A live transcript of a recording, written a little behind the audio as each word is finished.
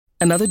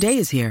Another day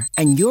is here,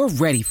 and you're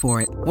ready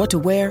for it. What to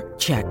wear?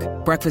 Check.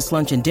 Breakfast,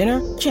 lunch, and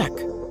dinner? Check.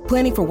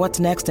 Planning for what's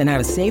next and how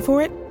to save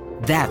for it?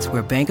 That's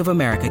where Bank of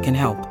America can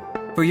help.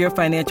 For your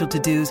financial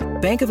to-dos,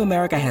 Bank of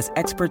America has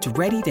experts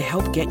ready to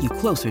help get you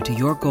closer to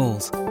your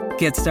goals.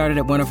 Get started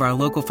at one of our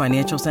local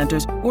financial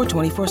centers or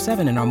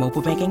 24/7 in our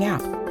mobile banking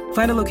app.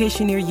 Find a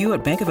location near you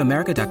at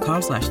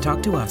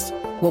bankofamerica.com/talktous.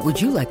 What would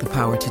you like the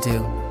power to do?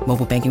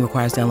 Mobile banking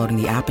requires downloading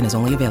the app and is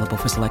only available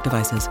for select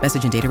devices.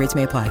 Message and data rates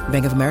may apply.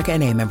 Bank of America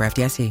N.A., member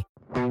FDIC.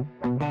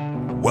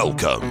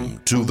 Welcome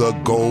to the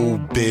Go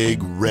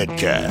Big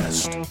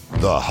Redcast,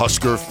 the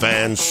Husker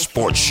Fan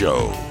Sports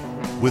Show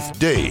with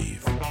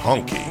Dave,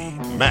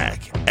 Honky,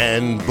 Mac,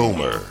 and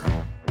Boomer.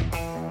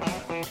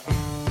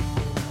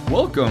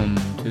 Welcome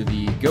to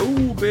the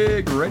Go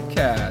Big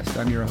Redcast.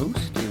 I'm your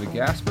host, David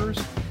Gaspers,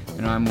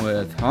 and I'm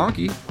with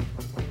Honky.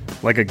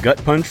 Like a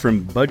gut punch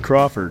from Bud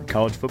Crawford,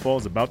 college football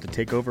is about to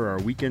take over our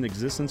weekend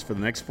existence for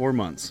the next 4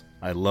 months.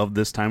 I love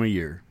this time of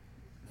year.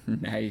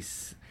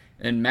 Nice.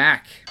 And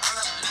Mac.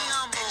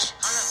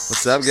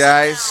 What's up,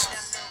 guys?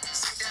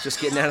 Just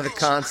getting out of the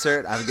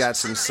concert. I've got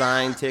some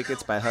signed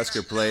tickets by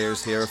Husker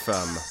players here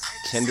from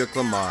Kendrick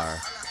Lamar.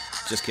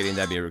 Just kidding,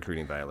 that'd be a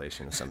recruiting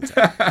violation of some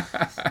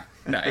type.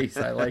 Nice,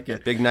 I like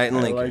it. Big night in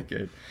Lincoln. I like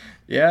it.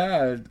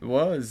 Yeah, it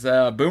was.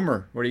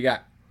 Boomer, what do you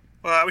got?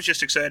 Well, I was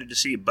just excited to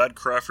see Bud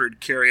Crawford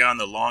carry on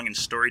the long and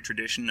storied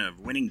tradition of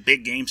winning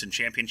big games and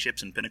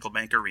championships in Pinnacle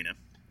Bank Arena.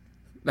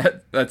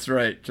 That's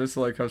right, just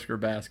like Husker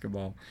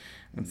basketball.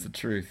 That's the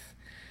truth.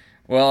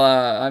 Well,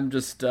 I'm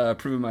just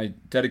proving my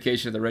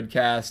dedication to the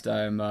Redcast.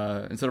 I'm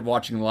instead of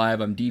watching live,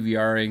 I'm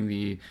DVRing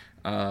the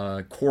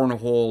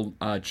cornhole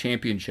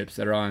championships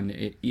that are on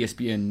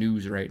ESPN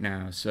News right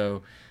now.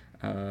 So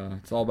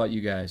it's all about you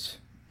guys.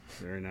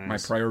 Very nice. My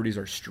priorities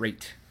are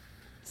straight.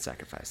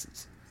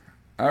 Sacrifices.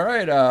 All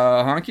right,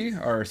 Honky,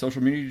 our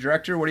social media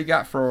director, what do you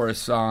got for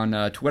us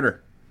on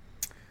Twitter?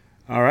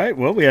 All right,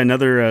 well, we had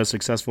another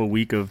successful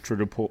week of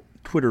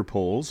Twitter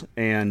polls,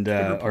 and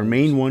our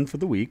main one for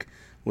the week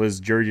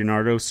was Jerry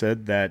DiNardo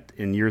said that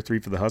in year 3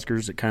 for the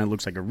Huskers, it kind of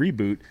looks like a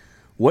reboot.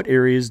 What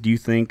areas do you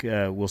think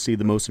will see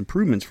the most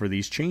improvements for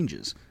these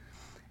changes?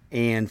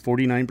 And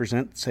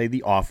 49% say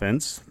the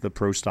offense, the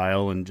pro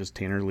style, and just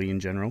Tanner Lee in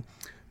general.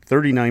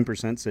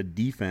 39% said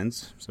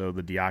defense, so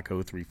the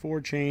Diaco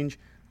 3-4 change.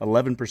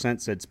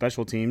 11% said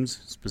special teams,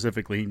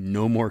 specifically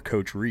no more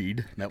Coach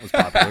Reed. That was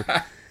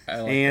popular.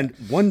 And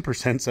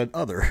 1% said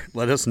other.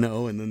 Let us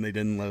know, and then they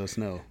didn't let us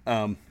know.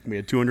 We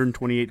had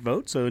 228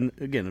 votes, so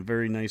again, a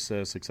very nice,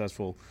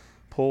 successful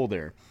poll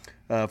there.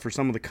 For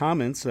some of the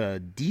comments,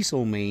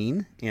 Diesel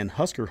Main and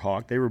Husker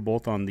Hawk, they were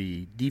both on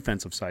the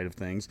defensive side of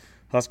things.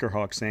 Husker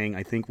Hawk saying,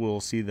 I think we'll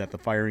see that the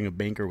firing of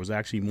Banker was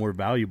actually more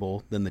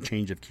valuable than the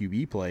change of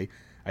QB play.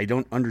 I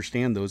don't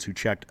understand those who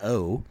checked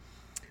O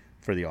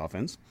for the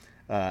offense.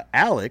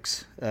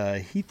 Alex,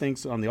 he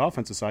thinks on the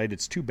offensive side,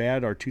 it's too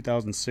bad our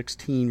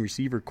 2016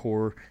 receiver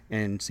core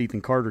and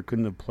Ethan Carter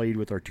couldn't have played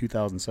with our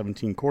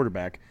 2017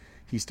 quarterback.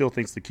 He still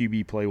thinks the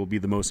QB play will be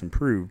the most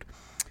improved.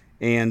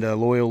 And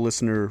loyal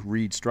listener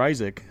Reed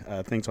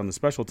Stryzik thinks on the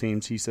special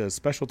teams, he says,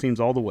 special teams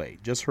all the way.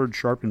 Just heard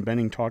Sharp and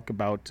Benning talk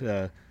about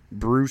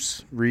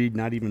Bruce Reed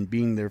not even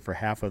being there for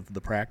half of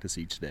the practice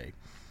each day.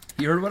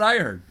 You heard what I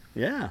heard.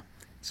 Yeah.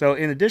 So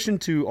in addition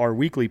to our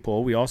weekly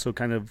poll, we also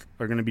kind of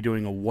are going to be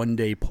doing a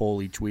one-day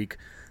poll each week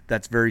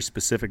that's very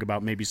specific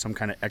about maybe some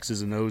kind of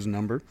X's and O's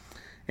number.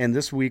 And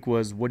this week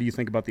was, what do you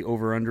think about the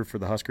over-under for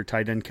the Husker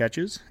tight end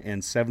catches?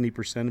 And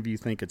 70% of you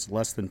think it's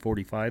less than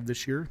 45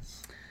 this year.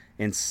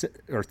 And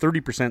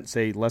 30%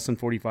 say less than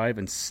 45,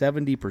 and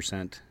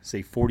 70%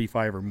 say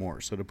 45 or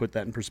more. So to put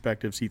that in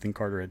perspective, Ethan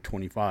Carter had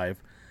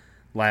 25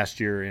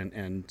 last year,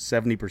 and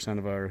 70%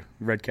 of our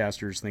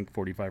Redcasters think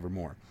 45 or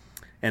more.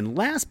 And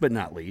last but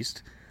not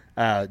least,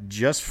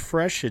 just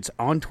fresh, it's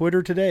on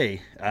Twitter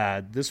today.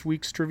 This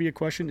week's trivia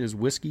question is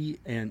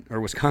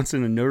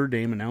Wisconsin and Notre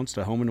Dame announced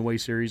a home and away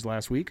series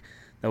last week.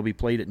 They'll be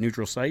played at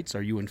neutral sites.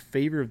 Are you in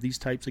favor of these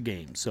types of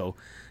games? So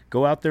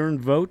go out there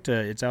and vote.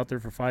 It's out there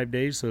for 5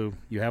 days, so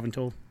you have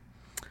until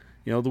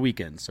the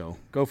weekend. So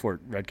go for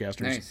it,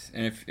 Redcasters. Nice.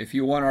 And if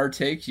you want our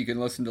takes, you can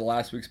listen to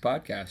last week's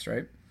podcast,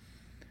 right?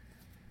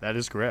 That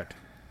is correct.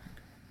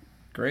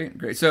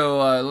 Great. So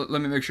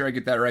let me make sure I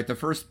get that right. The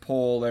first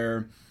poll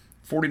there,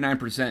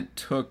 49%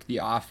 took the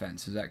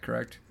offense. Is that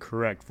correct?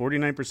 Correct.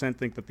 49%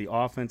 think that the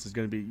offense is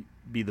going to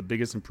be the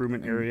biggest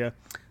improvement area.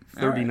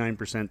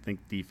 39% think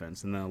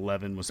defense, and then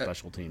 11 was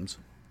special teams.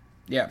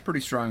 Yeah, pretty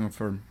strong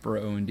for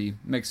O&D.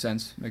 Makes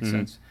sense.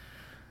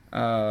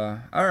 All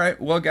right.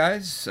 Well,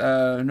 guys,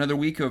 another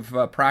week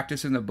of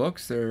practice in the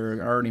books. They're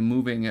already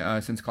moving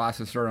since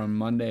classes start on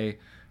Monday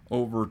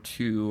over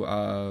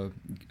to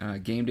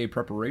game day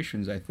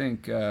preparations, I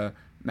think.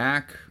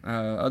 Mac,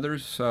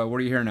 others, what are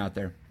you hearing out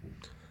there?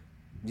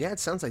 Yeah, it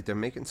sounds like they're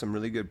making some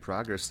really good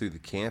progress through the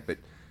camp. It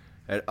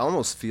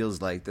almost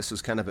feels like this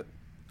was kind of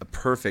a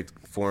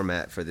perfect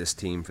format for this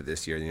team for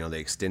this year. They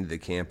extended the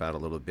camp out a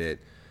little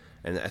bit,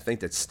 and I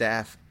think that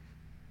staff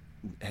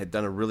had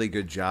done a really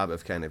good job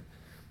of kind of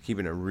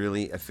keeping a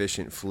really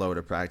efficient flow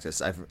to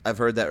practice. I've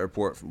heard that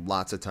report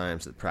lots of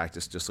times that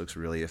practice just looks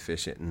really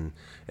efficient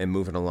and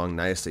moving along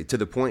nicely, to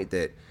the point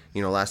that,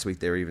 last week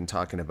they were even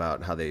talking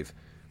about how they've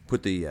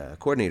put the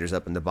coordinators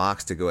up in the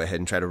box to go ahead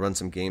and try to run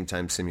some game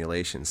time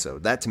simulations. So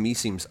that to me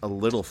seems a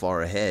little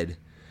far ahead,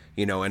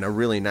 and a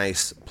really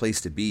nice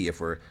place to be if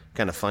we're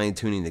kind of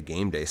fine-tuning the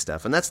game day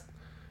stuff. And that's,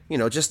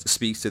 just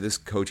speaks to this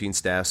coaching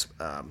staff's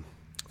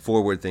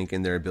forward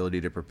thinking, their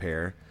ability to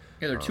prepare.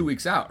 Yeah, they're 2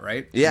 weeks out,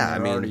 right? Yeah,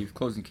 and they're already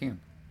closing camp.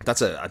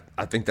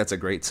 I think that's a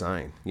great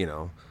sign,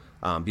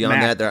 Beyond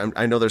Matt,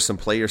 I know there's some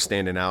players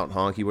standing out.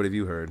 Honky, what have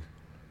you heard?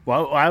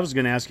 Well, I was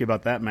going to ask you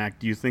about that, Mac.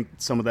 Do you think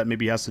some of that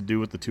maybe has to do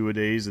with the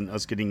two-a-days and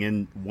us getting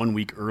in 1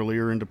 week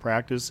earlier into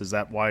practice? Is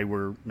that why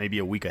we're maybe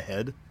a week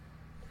ahead?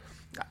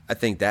 I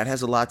think that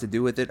has a lot to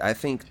do with it. I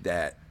think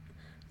that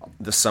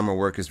the summer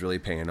work is really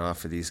paying off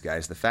for these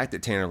guys. The fact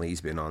that Tanner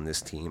Lee's been on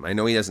this team, I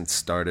know he hasn't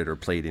started or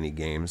played any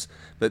games,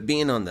 but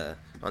being on the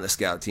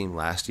scout team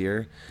last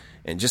year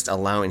and just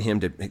allowing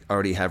him to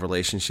already have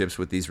relationships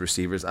with these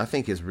receivers, I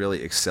think has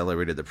really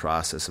accelerated the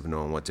process of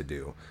knowing what to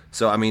do.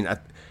 So,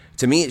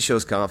 to me, it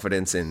shows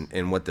confidence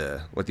in what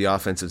the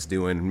offense is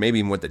doing, maybe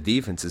even what the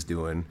defense is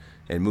doing,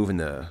 and moving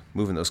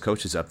those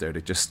coaches up there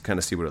to just kind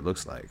of see what it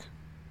looks like.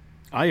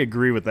 I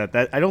agree with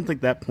that. I don't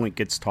think that point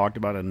gets talked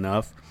about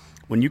enough.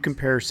 When you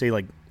compare, say,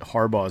 like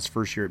Harbaugh's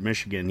first year at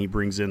Michigan, he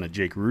brings in a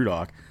Jake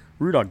Rudock.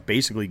 Rudock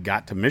basically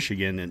got to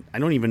Michigan, and I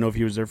don't even know if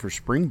he was there for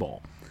spring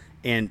ball.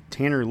 And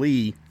Tanner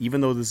Lee,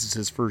 even though this is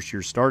his first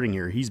year starting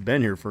here, he's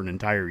been here for an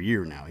entire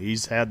year now.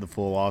 He's had the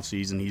full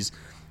offseason. He's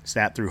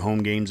sat through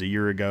home games a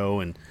year ago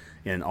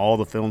and all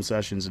the film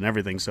sessions and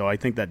everything. So I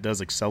think that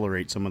does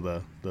accelerate some of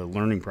the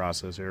learning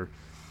process here.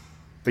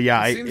 But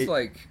yeah, it seems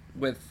like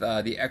with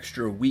the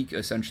extra week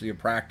essentially of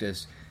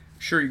practice,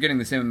 sure, you're getting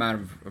the same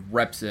amount of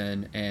reps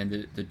in,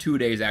 and the 2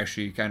 days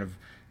actually kind of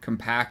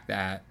compact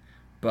that.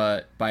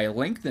 But by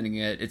lengthening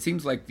it, it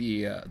seems like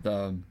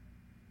the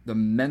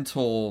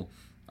mental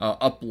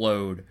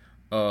upload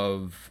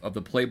of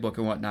the playbook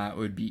and whatnot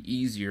would be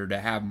easier to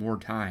have more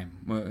time.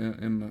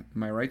 Am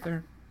I right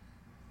there?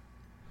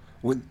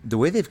 Well, the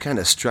way they've kind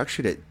of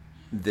structured it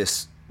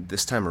this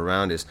time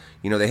around is,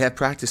 they have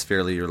practice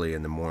fairly early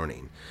in the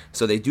morning.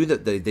 So they do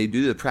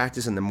the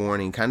practice in the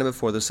morning kind of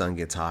before the sun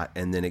gets hot,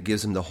 and then it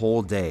gives them the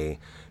whole day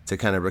to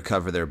kind of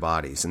recover their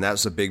bodies. And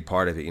that's a big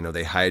part of it.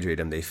 They hydrate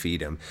them, they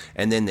feed them,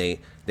 and then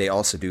they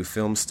also do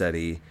film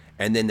study,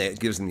 and then that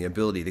gives them the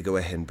ability to go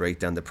ahead and break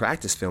down the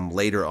practice film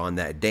later on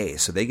that day.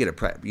 So they get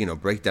to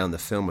break down the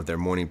film of their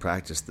morning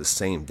practice the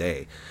same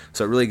day.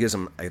 So it really gives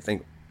them, I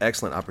think,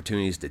 excellent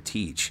opportunities to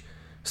teach.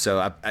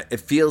 So it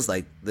feels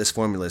like this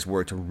formula has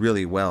worked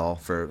really well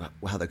for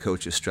how the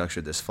coaches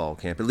structured this fall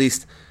camp, at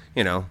least,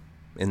 in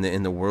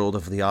the world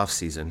of the off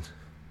season.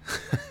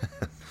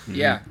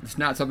 Yeah, it's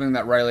not something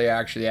that Riley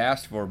actually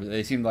asked for, but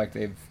they seem like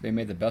they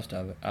made the best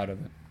out of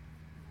it.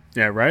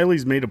 Yeah,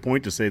 Riley's made a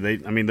point to say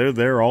they're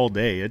there all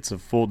day. It's a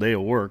full day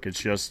of work. It's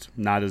just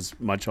not as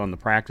much on the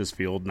practice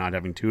field, not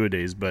having 2 a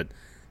days, but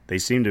they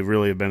seem to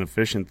really have been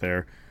efficient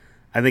there.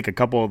 I think a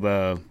couple of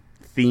the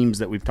themes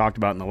that we've talked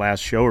about in the last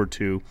show or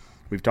two.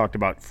 We've talked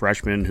about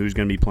freshmen, who's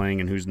going to be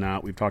playing and who's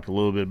not. We've talked a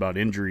little bit about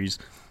injuries,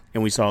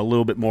 and we saw a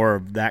little bit more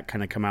of that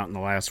kind of come out in the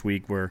last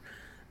week where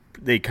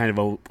they kind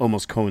of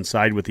almost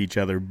coincide with each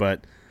other.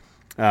 But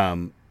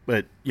guys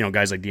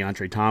like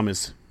DeAndre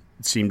Thomas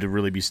seem to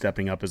really be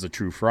stepping up as a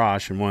true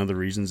frosh, and one of the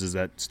reasons is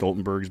that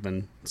Stoltenberg's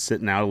been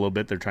sitting out a little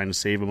bit. They're trying to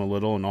save him a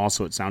little, and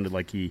also it sounded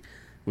like he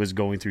was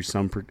going through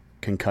some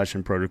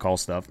concussion protocol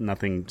stuff.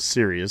 Nothing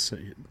serious.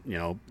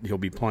 He'll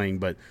be playing,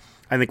 but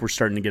I think we're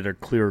starting to get a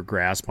clearer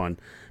grasp on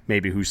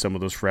maybe who some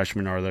of those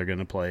freshmen are that are going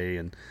to play.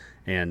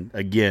 And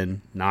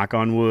again, knock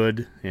on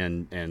wood,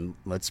 and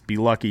let's be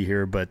lucky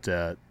here, but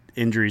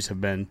injuries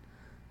have been,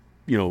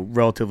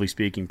 relatively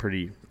speaking,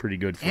 pretty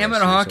good for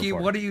Hammond us Hockey, so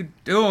far. What are you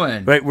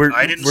doing? Right, we're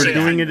say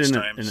doing it this in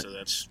time, so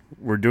that's...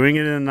 We're doing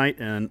it in a night,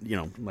 and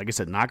like I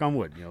said, knock on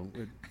wood.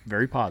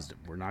 Very positive.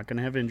 We're not going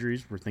to have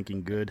injuries. We're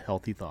thinking good,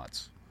 healthy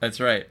thoughts. That's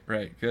right.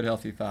 Good,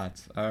 healthy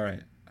thoughts. All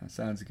right, that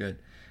sounds good.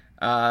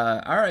 All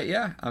right,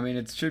 yeah.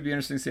 It should be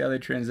interesting to see how they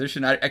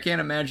transition. I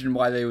can't imagine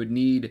why they would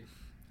need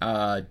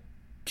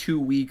 2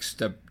 weeks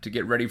to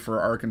get ready for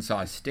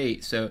Arkansas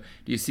State. So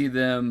do you see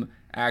them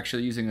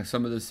actually using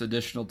some of this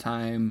additional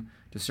time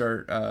to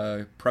start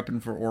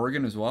prepping for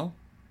Oregon as well?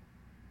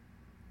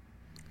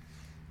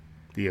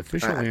 The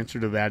official answer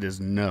to that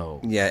is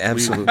no. Yeah,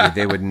 absolutely.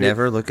 They would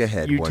never look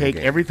ahead. You take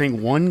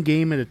everything one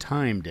game at a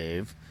time,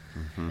 Dave.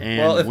 Mm-hmm. And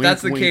well, if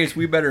that's the case,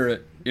 we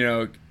better,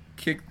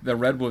 kick the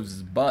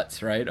Redwolves'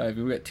 butts, right?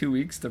 We've got 2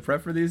 weeks to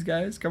prep for these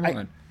guys. Come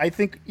on. I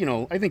think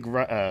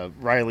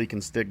Riley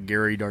can stick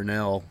Gary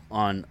Darnell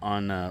on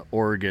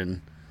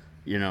Oregon,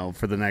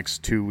 for the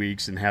next 2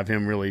 weeks and have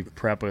him really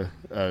prep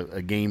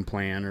a game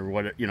plan or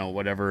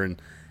whatever, and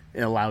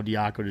allow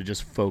Diaco to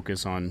just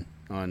focus on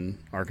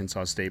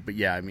Arkansas State. But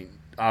yeah,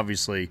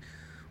 obviously,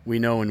 we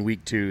know in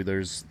week 2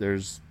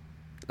 there's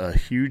a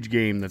huge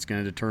game that's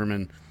going to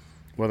determine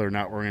whether or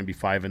not we're going to be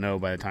 5-0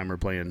 by the time we're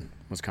playing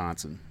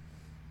Wisconsin.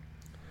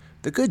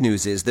 The good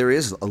news is there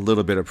is a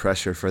little bit of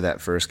pressure for that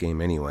first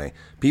game anyway.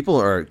 People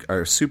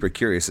are super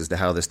curious as to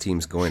how this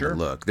team's going to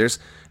look.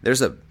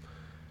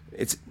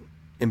 It's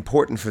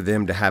important for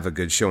them to have a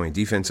good showing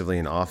defensively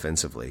and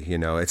offensively. You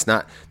know,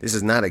 this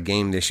is not a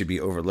game they should be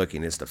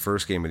overlooking. It's the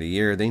first game of the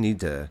year. They need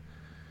to,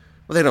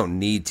 well, they don't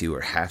need to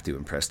or have to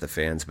impress the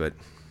fans, but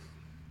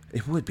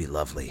it would be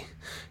lovely.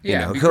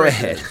 Yeah, go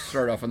ahead.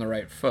 Start off on the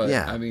right foot.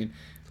 Yeah. I mean,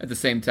 at the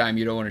same time,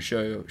 you don't want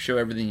to show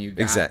everything you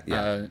got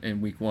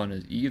in week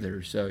one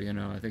either. So,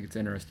 I think it's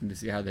interesting to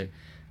see how they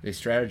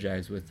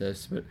strategize with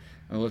this. But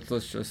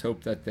let's just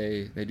hope that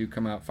they do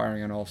come out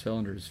firing on all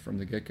cylinders from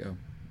the get-go.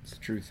 It's the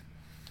truth.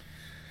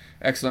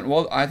 Excellent.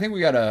 Well, I think we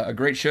got a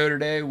great show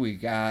today. We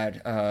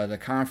got the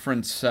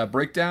conference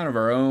breakdown of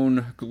our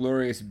own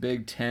glorious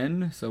Big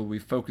Ten. So we'll be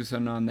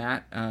focusing on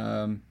that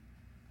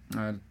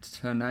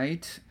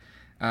tonight.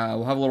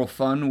 We'll have a little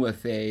fun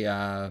with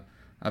a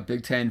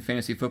Big Ten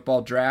fantasy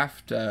football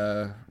draft,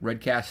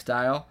 Redcast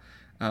style.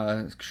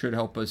 Should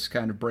help us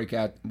kind of break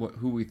out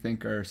who we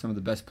think are some of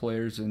the best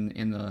players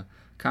in the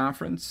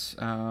conference,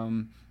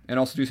 and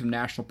also do some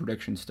national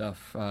prediction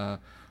stuff,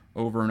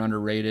 over and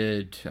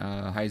underrated,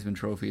 Heisman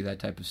Trophy, that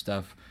type of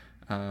stuff.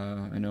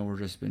 I know we've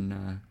just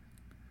been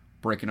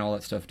breaking all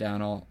that stuff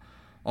down all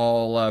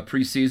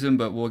preseason,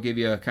 but we'll give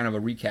you a kind of a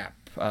recap.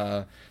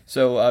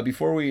 So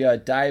before we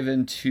dive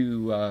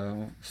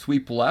into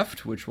Sweep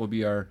Left, which will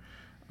be our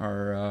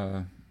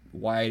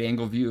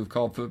wide-angle view of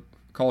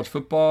college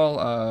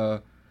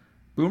football,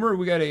 Boomer,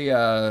 we got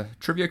a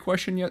trivia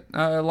question yet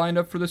lined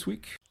up for this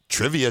week?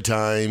 Trivia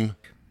time.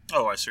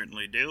 Oh, I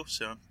certainly do.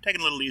 So taking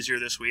a little easier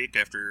this week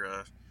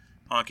after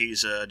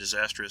Honky's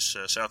disastrous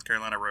South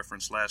Carolina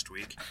reference last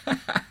week.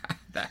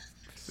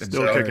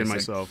 Still kicking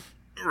myself.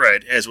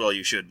 Right, as well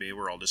you should be.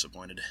 We're all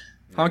disappointed.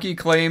 Honky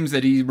claims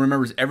that he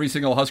remembers every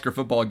single Husker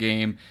football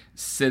game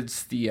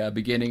since the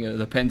beginning of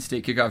the Penn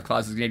State kickoff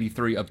classic in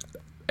 '83,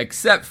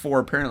 except for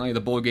apparently the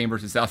bowl game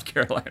versus South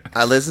Carolina.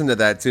 I listened to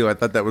that too. I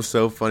thought that was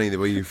so funny the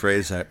way you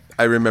phrased that.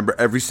 I remember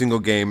every single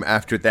game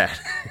after that.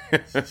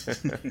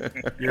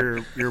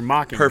 You're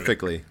mocking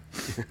perfectly.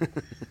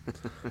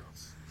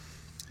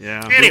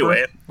 Yeah.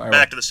 Anyway,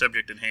 back to the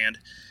subject at hand.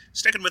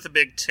 Sticking with the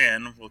Big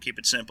Ten, we'll keep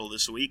it simple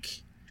this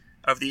week.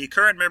 Of the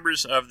current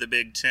members of the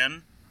Big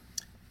Ten,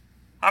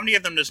 how many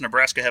of them does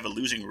Nebraska have a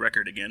losing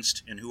record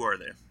against, and who are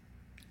they?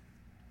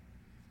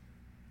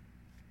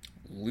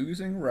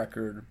 Losing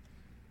record,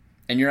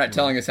 and you're not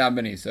telling us how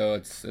many. So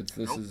this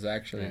Nope. is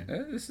actually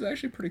this is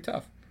actually pretty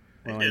tough.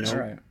 Well, It is. I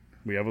know All right.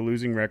 we have a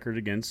losing record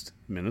against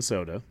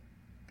Minnesota.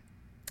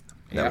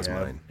 That was We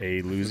have mine.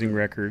 a losing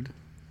record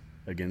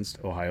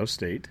against Ohio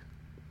State.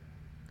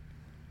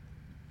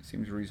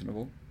 Seems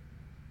reasonable.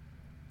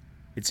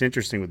 It's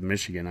interesting with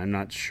Michigan. I'm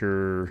not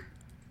sure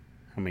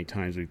how many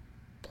times we've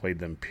played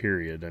them,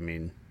 period. I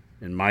mean,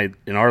 in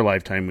our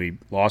lifetime, we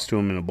lost to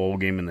them in a bowl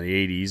game in the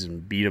 80s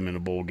and beat them in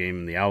a bowl game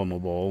in the Alamo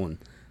Bowl, and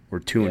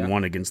we're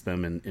 2-1 against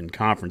them in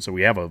conference. So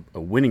we have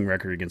a winning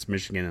record against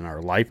Michigan in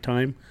our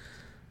lifetime.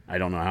 I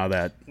don't know how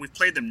that... We've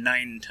played them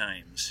 9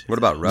 times. What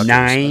about Rutgers?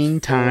 9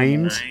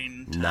 times?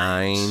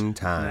 9 times. 9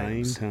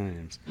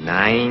 times.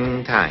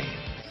 9 times.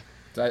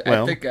 So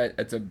I think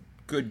it's a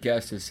good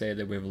guess to say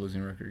that we have a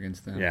losing record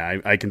against them. Yeah,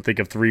 I can think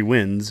of 3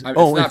 wins. It's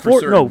not for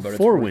certain, but it's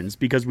 4 worth- wins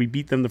because we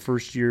beat them the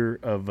first year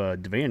of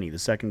Devaney, the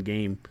second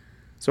game.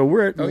 So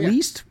we're at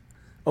least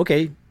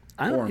okay.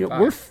 I 4 don't.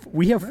 and 5.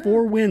 We have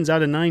 4 wins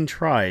out of 9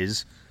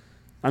 tries.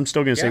 I'm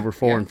still going to say we're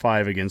 4 and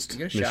 5 against You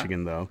get a shot.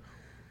 Michigan, though.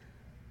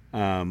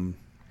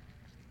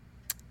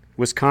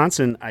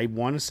 Wisconsin, I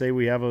want to say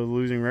we have a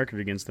losing record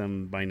against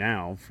them by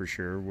now for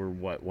sure. We're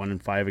 1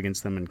 and 5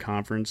 against them in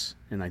conference,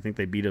 and I think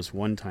they beat us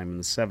one time in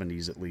the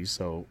 70s at least.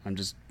 So I'm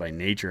just by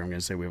nature, I'm going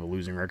to say we have a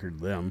losing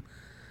record with them.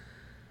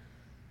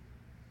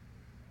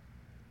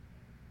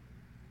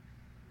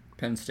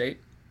 Penn State.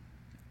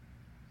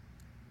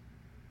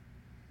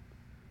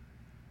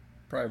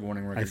 Probably have a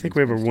winning record. I think we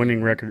have a against Penn winning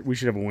State. record. We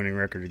should have a winning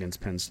record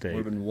against Penn State.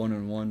 Would have been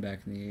 1-1 back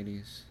in the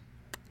 '80s.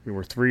 We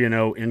were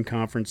 3-0 in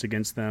conference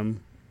against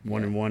them.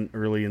 1-1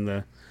 early in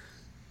the.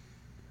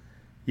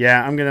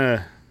 Yeah,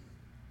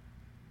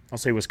 I'll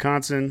say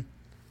Wisconsin,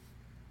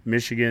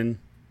 Michigan,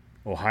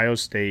 Ohio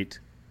State,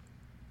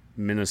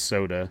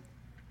 Minnesota.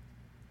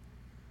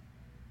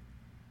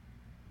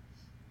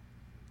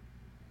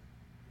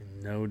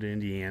 No to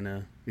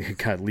Indiana.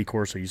 God, Lee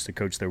Corso used to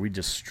coach there. We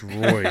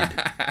destroyed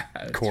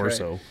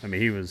Corso. right. I mean,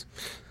 he was.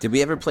 Did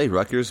we ever play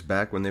Rutgers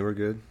back when they were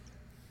good?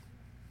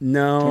 When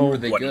No. were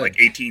they What, good? like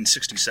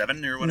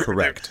 1867 or whatever?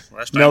 Correct.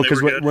 Last time No, they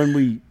because were good? when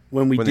we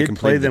When they did play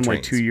completed the them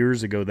like trains. 2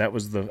 years ago, that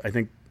was I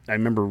think I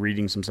remember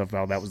reading some stuff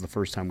about that was the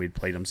first time we'd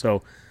played them.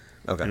 So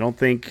Okay. I don't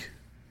think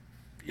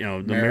the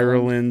Maryland.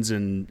 Marylands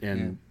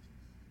and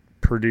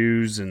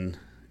Purdue's and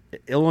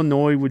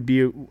Illinois would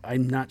be.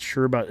 I'm not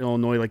sure about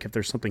Illinois. Like if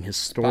there's something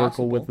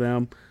historical with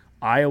them.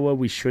 Iowa,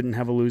 we shouldn't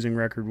have a losing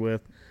record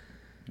with.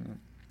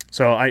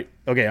 So I'm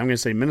going to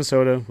say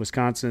Minnesota,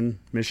 Wisconsin,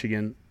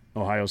 Michigan,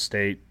 Ohio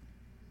State.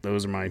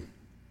 Those are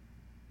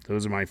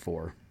my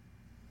 4.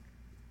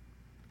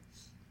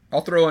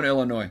 I'll throw in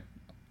Illinois.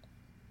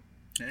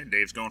 Okay,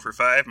 Dave's going for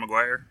 5.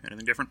 McGuire,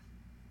 anything different?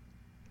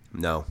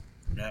 No.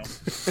 No.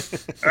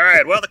 All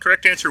right. Well, the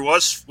correct answer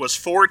was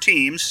 4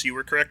 teams. You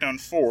were correct on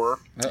 4.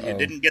 Uh-oh. You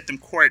didn't get them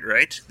quite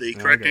right. The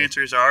correct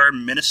answers are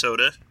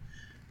Minnesota,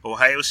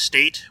 Ohio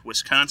State,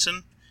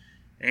 Wisconsin,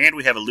 and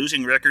we have a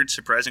losing record,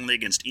 surprisingly,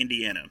 against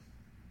Indiana.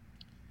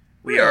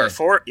 We are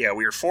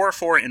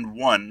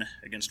 4-4-1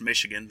 against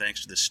Michigan,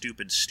 thanks to the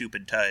stupid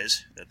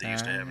ties that they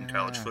used to have in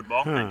college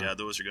football. Thank God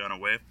those are gone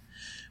away.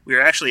 We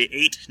are actually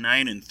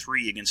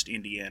 8-9-3 against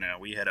Indiana.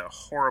 We had a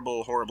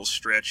horrible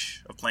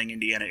stretch of playing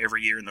Indiana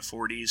every year in the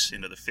 40s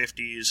into the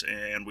 50s,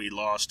 and we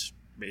lost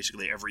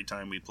basically every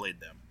time we played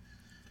them.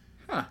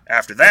 Huh.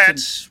 After that,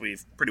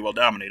 we've pretty well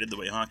dominated, the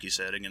way Honky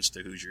said, against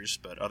the Hoosiers.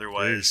 But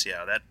otherwise,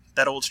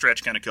 that old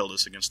stretch kind of killed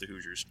us against the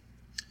Hoosiers.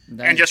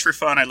 Nice. And just for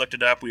fun, I looked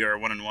it up. We are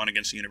 1-1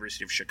 against the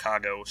University of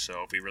Chicago.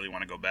 So if we really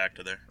want to go back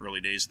to the early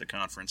days of the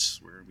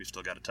conference, we've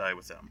still got a tie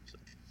with them. So.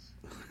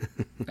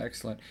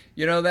 Excellent.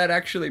 That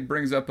actually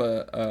brings up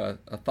a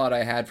thought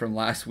I had from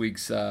last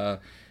week's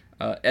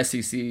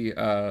SEC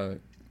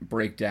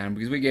breakdown,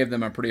 because we gave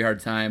them a pretty hard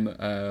time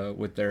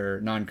with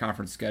their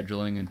non-conference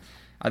scheduling, and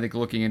I think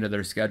looking into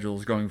their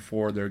schedules going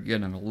forward, they're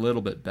getting a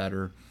little bit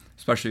better,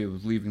 especially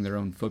with leaving their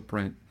own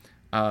footprint.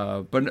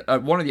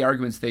 But one of the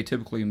arguments they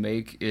typically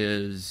make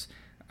is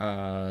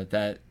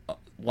that a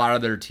lot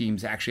of their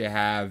teams actually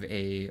have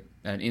an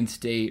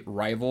in-state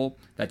rival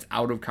that's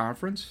out of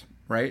conference,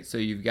 right? So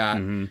you've got,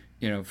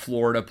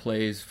 Florida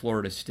plays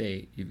Florida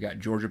State. You've got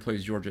Georgia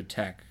plays Georgia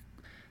Tech.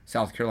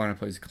 South Carolina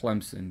plays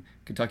Clemson.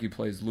 Kentucky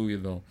plays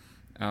Louisville.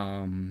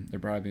 There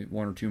probably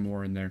one or two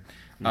more in there.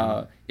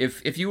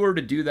 If you were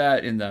to do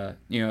that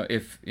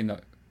if in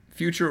the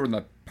future when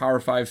the Power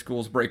 5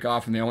 schools break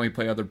off and they only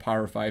play other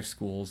Power 5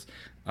 schools,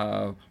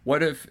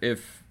 what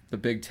if the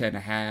Big Ten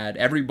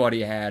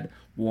everybody had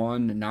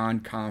one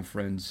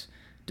non-conference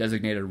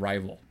designated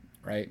rival,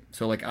 right?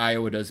 So like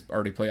Iowa does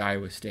already play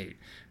Iowa State.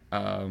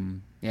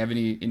 You have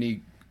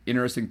any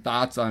interesting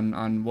thoughts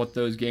on what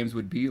those games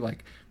would be?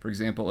 Like, for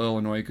example,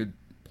 Illinois could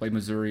play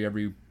Missouri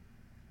every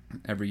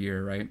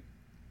year, right?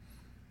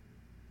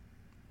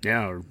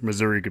 Yeah, or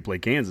Missouri could play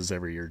Kansas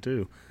every year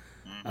too.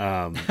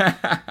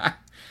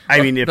 I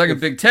mean, like a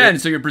Big Ten,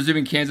 so you're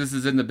presuming Kansas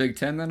is in the Big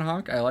Ten then,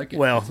 Honk? I like it.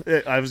 Well,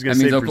 I was going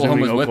to say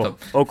Oklahoma's with them.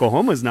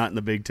 Oklahoma's not in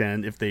the Big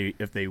Ten. If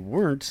they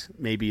weren't,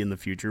 maybe in the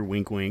future,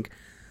 wink, wink.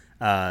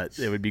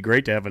 It would be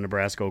great to have a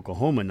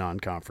Nebraska-Oklahoma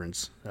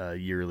non-conference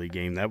yearly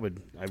game. I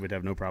would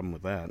have no problem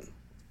with that.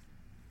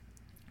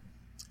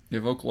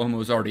 If Oklahoma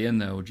was already in,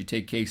 though, would you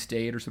take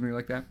K-State or something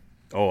like that?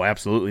 Oh,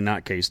 absolutely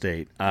not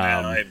K-State. I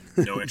have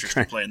no interest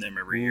in playing them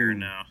every year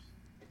now.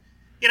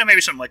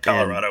 Maybe something like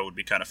Colorado would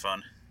be kind of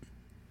fun.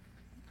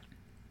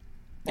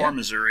 Or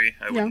Missouri.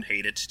 I wouldn't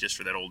hate it just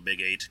for that old Big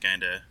 8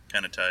 kind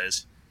of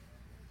ties.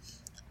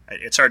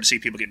 It's hard to see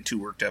people getting too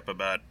worked up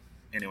about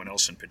anyone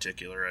else in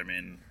particular. I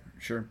mean,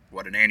 sure.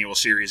 What, an annual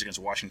series against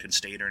Washington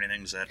State or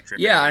anything? Is that it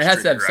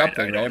has to have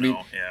something, right? I mean,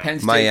 Penn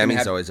State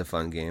Miami's always a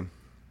fun game.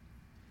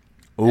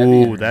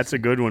 Oh, that's a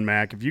good one,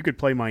 Mac. If you could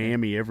play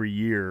Miami every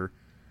year,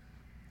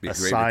 be a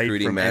great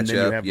recruiting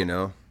matchup,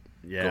 go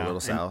a little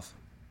south.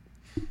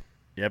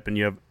 Yep,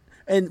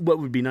 and what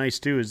would be nice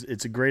too is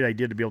it's a great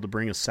idea to be able to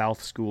bring a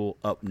South school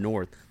up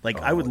north.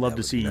 I would love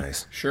to see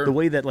the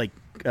way that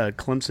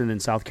Clemson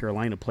and South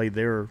Carolina play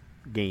their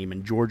game,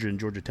 and Georgia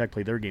Tech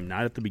play their game.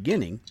 Not at the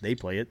beginning; they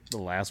play it the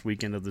last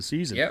weekend of the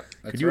season. Yep,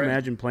 could you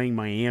imagine playing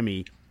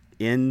Miami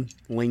in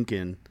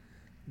Lincoln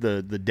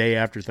the day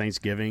after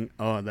Thanksgiving?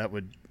 Oh, that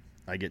would.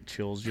 I get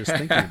chills just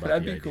thinking about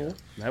That'd the be idea. cool.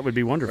 That would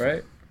be wonderful.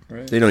 Right.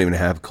 They don't even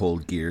have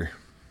cold gear.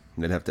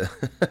 They'd have to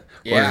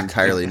order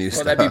entirely new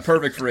stuff. Well, that'd be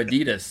perfect for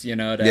Adidas,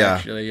 to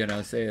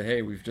actually, say,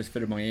 hey, we've just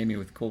fitted Miami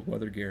with cold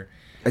weather gear.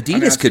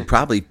 Adidas could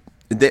probably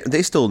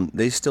they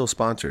still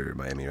sponsor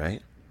Miami,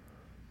 right?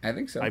 I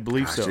think so. I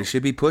believe so. They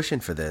should be pushing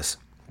for this.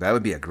 That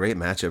would be a great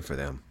matchup for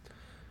them.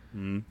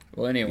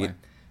 Well, anyway,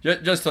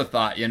 just a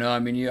thought. You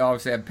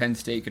obviously have Penn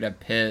State, could have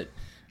Pitt.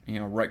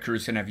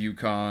 Rutgers can have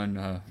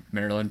UConn.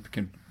 Maryland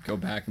can go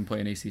back and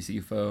play an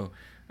ACC foe.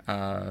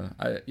 And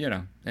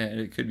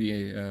it could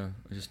be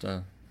just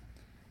an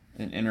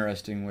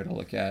interesting way to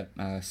look at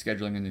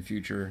scheduling in the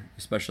future,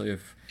 especially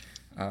if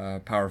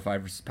Power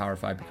 5 versus Power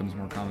 5 becomes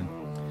more common.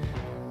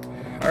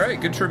 All right,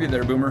 good trivia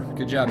there, Boomer.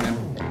 Good job,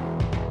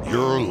 man.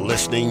 You're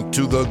listening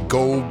to the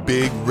Go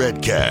Big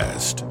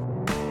Redcast.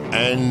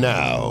 And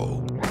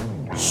now,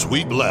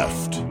 Sweep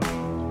Left.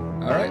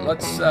 All right,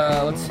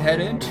 let's head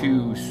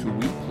into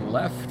Sweep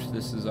Left.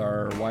 This is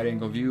our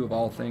wide-angle view of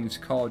all things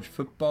college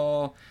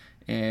football.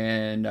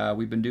 And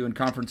we've been doing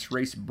conference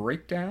race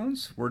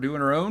breakdowns. We're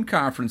doing our own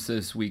conference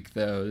this week,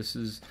 though. This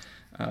is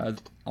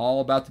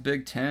all about the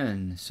Big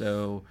Ten.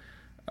 So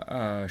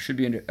should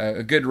be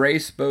a good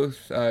race,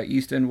 both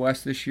East and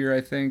West this year,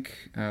 I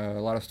think. A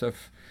lot of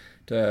stuff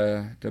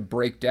to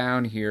break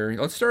down here.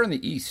 Let's start in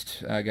the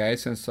East,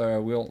 guys, since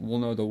we'll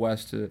know the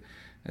West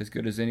as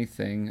good as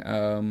anything.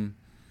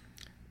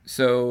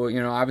 So,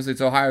 obviously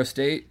it's Ohio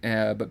State,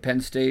 but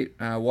Penn State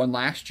won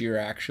last year,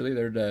 actually.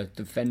 They're the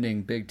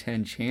defending Big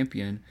Ten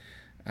champion.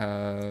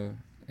 And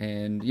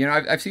And,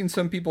 I've seen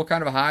some people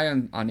kind of high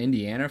on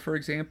Indiana, for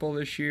example,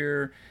 this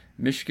year.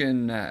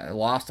 Michigan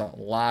lost a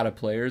lot of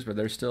players, but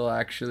they're still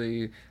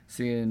actually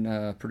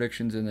seeing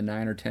predictions in the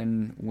 9 or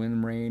 10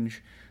 win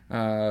range.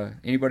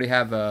 Anybody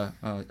have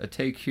a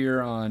take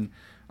here on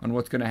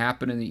what's going to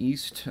happen in the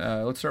East?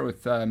 Let's start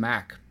with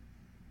Mac.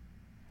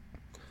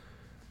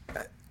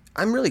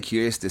 I'm really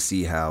curious to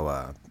see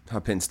how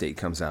Penn State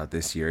comes out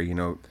this year.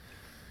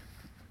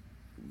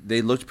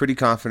 They looked pretty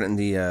confident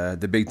in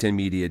the Big Ten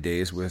media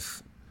days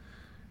with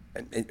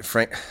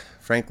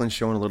Franklin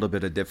showing a little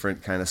bit of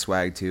different kind of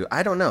swag too.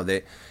 I don't know.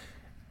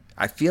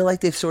 I feel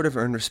like they've sort of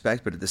earned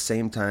respect, but at the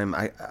same time,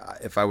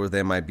 if I were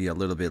them, I'd be a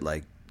little bit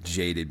like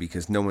jaded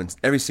because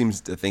everybody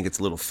seems to think it's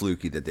a little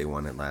fluky that they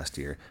won it last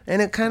year,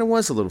 and it kind of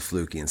was a little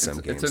fluky in some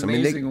games. It's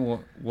amazing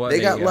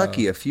they got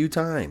lucky a few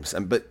times,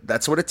 but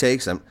that's what it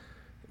takes.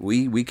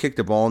 We kicked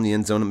the ball in the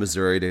end zone of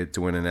Missouri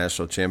to win a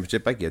national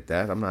championship. I get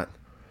that.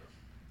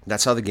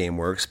 That's how the game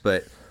works,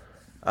 but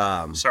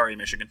sorry,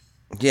 Michigan.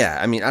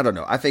 Yeah, I don't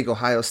know. I think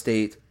Ohio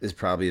State is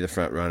probably the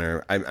front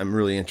runner. I'm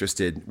really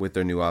interested with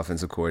their new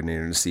offensive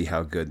coordinator to see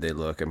how good they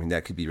look.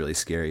 That could be really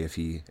scary if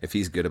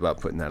he's good about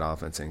putting that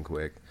offense in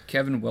quick.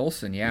 Kevin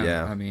Wilson,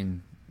 yeah.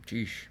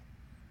 Geesh.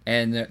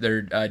 And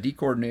their D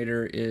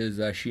coordinator is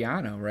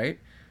Shiano, right?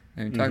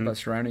 And talk about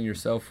surrounding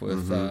yourself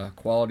with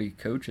quality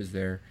coaches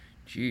there.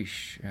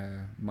 Geesh,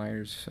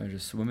 Myers are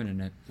just swimming in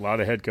it. A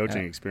lot of head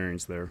coaching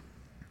experience there.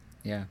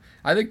 Yeah,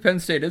 I think Penn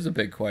State is a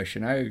big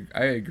question.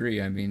 I agree.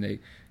 They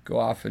go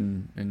off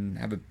and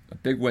have a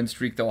big win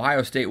streak. The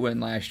Ohio State win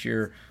last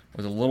year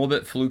was a little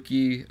bit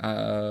fluky.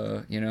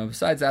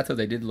 Besides that, though,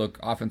 they did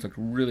offense looked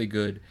really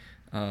good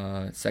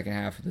second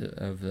half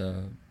of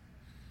the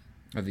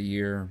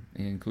year,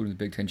 including the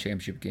Big Ten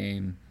championship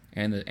game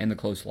and the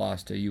close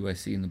loss to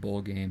USC in the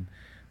bowl game.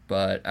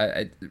 But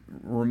it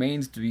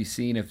remains to be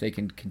seen if they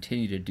can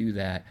continue to do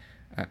that.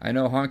 I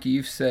know, Honky,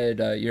 you've said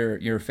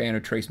you're a fan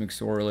of Trace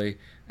McSorley,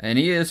 and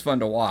he is fun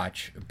to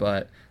watch.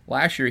 But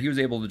last year he was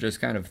able to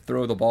just kind of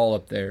throw the ball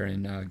up there,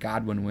 and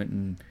Godwin went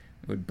and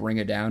would bring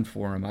it down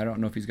for him. I don't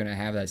know if he's going to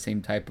have that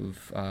same type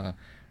of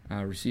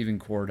receiving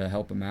core to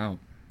help him out.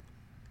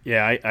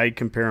 Yeah, I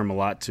compare him a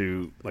lot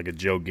to like a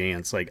Joe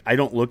Gantz. Like, I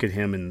don't look at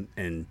him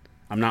and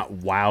I'm not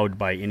wowed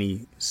by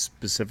any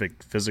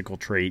specific physical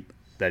trait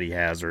that he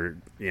has or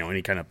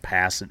any kind of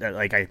pass.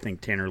 Like, I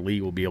think Tanner Lee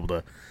will be able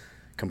to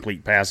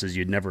complete passes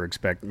you'd never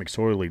expect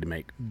McSorley to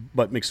make.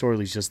 But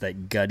McSorley's just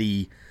that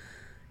gutty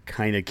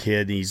kind of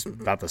kid. He's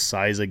about the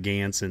size of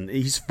Gantz, and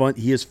he's fun.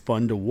 He is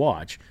fun to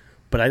watch,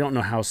 but I don't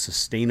know how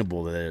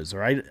sustainable that is.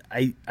 Or I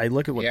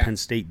look at what Penn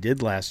State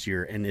did last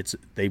year, and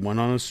they went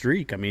on a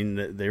streak.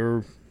 They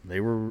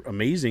were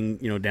amazing,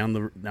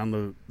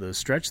 down the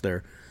stretch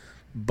there.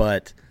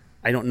 But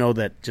I don't know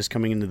that just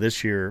coming into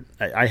this year,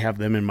 I have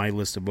them in my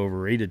list of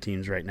overrated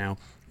teams right now.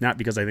 Not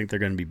because I think they're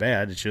going to be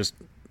bad. It's just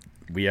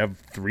we have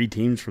 3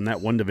 teams from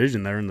that one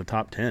division that are in the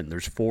top 10.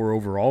 There's 4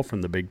 overall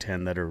from the Big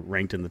Ten that are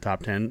ranked in the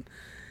top 10.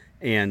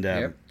 And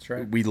that's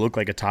right. We look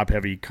like a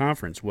top-heavy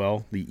conference.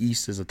 Well, the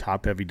East is a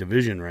top-heavy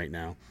division right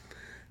now.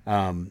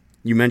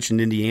 You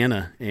mentioned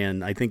Indiana,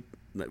 and I think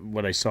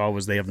what I saw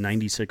was they have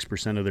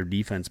 96% of their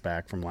defense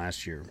back from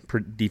last year,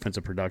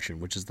 defensive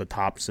production, which is the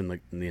tops in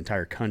the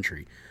entire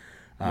country.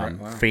 Right,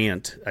 wow.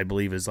 Fant, I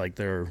believe, is like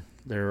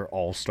their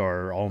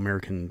all-star,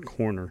 all-American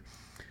corner,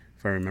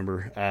 if I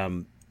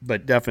remember.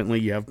 But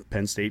definitely you have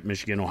Penn State,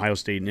 Michigan, Ohio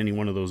State in any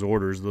one of those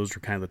orders. Those are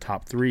kind of the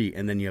top 3,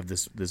 and then you have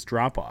this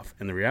drop-off.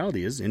 And the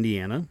reality is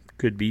Indiana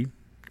could be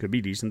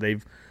decent.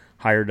 They've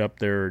hired up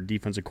their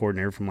defensive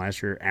coordinator from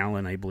last year,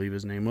 Allen, I believe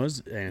his name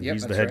was, and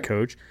he's the head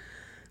coach.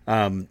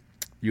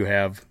 You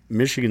have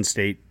Michigan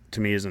State, to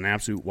me, is an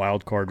absolute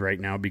wild card right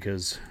now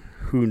because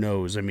who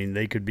knows?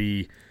 They could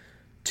be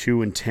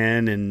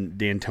 2-10 and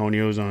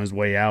D'Antonio's on his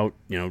way out,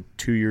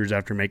 2 years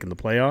after making the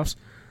playoffs,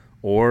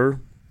 or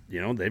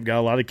they've got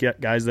a lot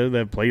of guys there that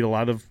have played a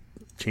lot of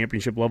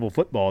championship level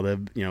football that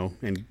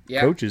and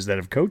coaches that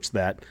have coached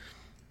that.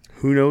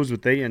 Who knows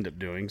what they end up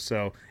doing?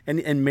 So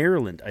and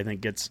Maryland, I think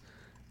gets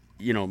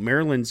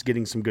Maryland's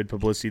getting some good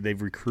publicity.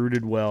 They've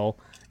recruited well,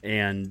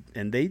 and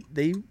they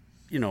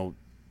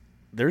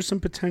there's some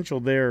potential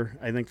there.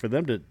 I think for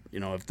them to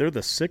if they're the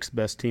 6th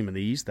best team in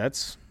the East,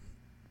 that's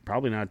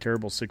probably not a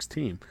terrible 6th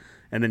team.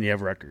 And then you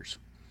have Rutgers.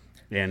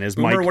 And as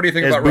Boomer, what do you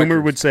think about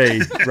Boomer Rutgers? would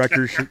say,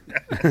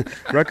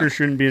 Rutgers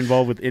shouldn't be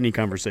involved with any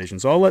conversation.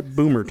 So I'll let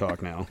Boomer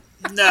talk now.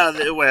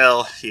 No,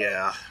 well,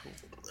 yeah.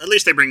 At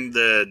least they bring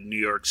the New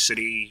York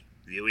City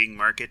viewing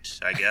market,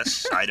 I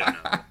guess. I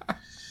don't know.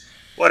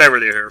 Whatever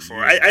they're here for.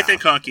 Yeah. I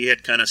think Honky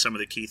hit kind of some of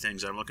the key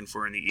things I'm looking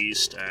for in the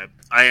East.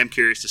 I am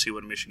curious to see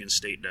what Michigan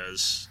State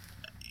does.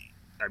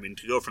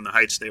 To go from the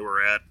heights they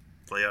were at,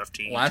 playoff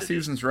team. Last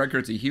season's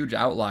record's a huge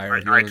outlier.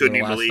 I couldn't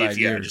even believe,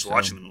 years,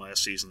 watching them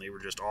last season, they were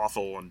just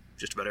awful on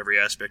just about every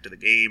aspect of the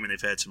game, and they've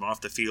had some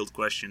off-the-field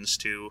questions,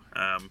 too,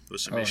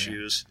 with some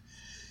issues.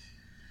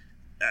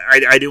 Yeah.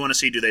 I do want to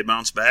see, do they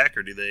bounce back,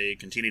 or do they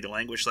continue to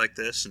languish like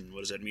this, and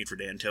what does that mean for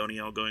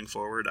D'Antonio going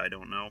forward? I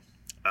don't know.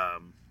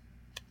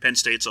 Penn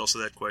State's also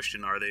that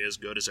question: are they as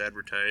good as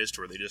advertised,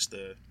 or are they just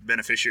the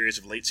beneficiaries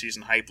of late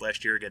season hype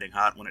last year, getting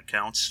hot when it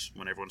counts,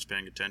 when everyone's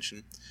paying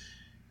attention?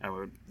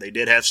 They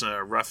did have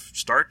a rough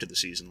start to the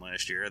season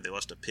last year. They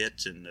lost to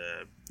Pitt, and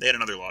they had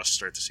another loss to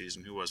start the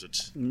season. Who was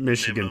it?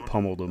 Michigan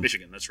pummeled them.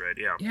 Michigan, that's right.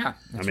 Yeah. Yeah.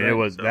 I mean, right.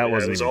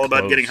 it was all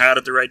about getting hot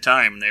at the right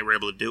time, and they were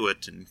able to do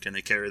it. And can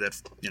they carry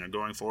that,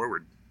 going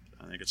forward?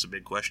 I think it's a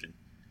big question.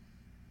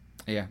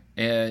 Yeah.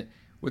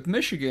 With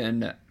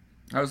Michigan,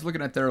 I was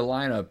looking at their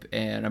lineup,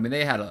 and I mean,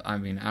 they had I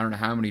don't know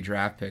how many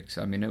draft picks.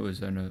 I mean, it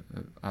was an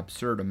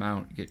absurd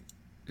amount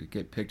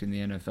get picked in the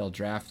NFL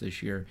draft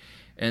this year.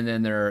 And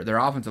then their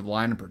offensive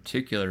line in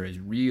particular is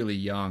really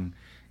young.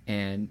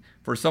 And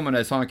for someone,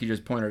 as Honky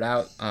just pointed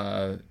out,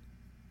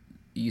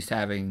 East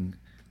having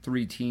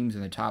 3 teams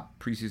in the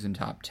preseason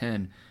top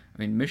 10. I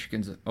mean,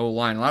 Michigan's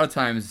O-line, a lot of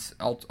times,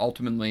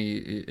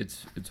 ultimately,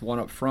 it's one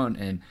up front.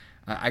 And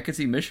I could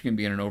see Michigan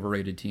being an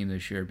overrated team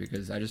this year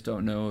because I just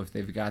don't know if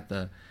they've got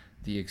the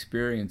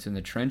experience in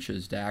the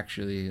trenches to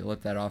actually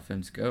let that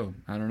offense go.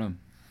 I don't know.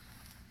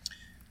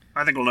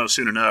 I think we'll know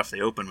soon enough.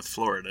 They open with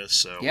Florida,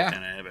 so yeah. We'll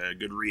kind of have a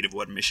good read of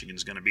what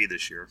Michigan's going to be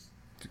this year.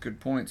 It's a good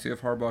point. See if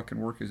Harbaugh can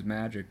work his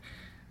magic.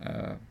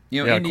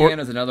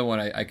 Indiana's another one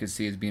I could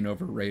see as being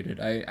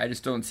overrated. I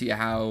just don't see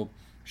how.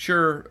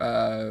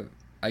 Sure,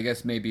 I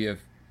guess maybe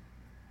if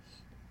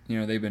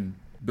they've been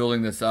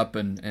building this up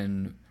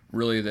and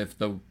really if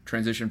the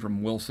transition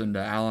from Wilson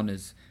to Allen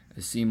is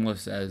as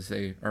seamless as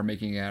they are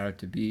making it out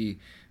to be.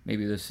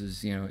 Maybe this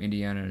is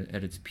Indiana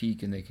at its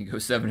peak and they can go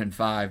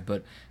 7-5,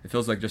 but it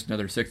feels like just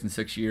another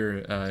 6-6 year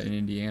in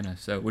Indiana.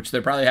 So which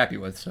they're probably happy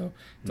with. So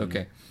it's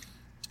okay.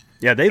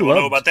 Yeah, we'll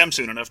know about them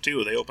soon enough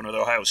too. They open with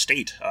Ohio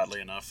State,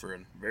 oddly enough, for a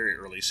very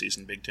early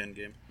season Big Ten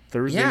game.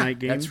 Thursday night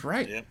game. That's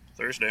right. Yep,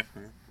 Thursday.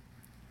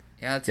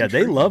 Yeah,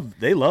 they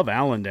love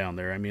Allen down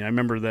there. I mean, I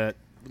remember that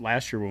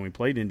last year when we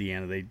played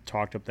Indiana, they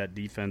talked up that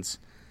defense,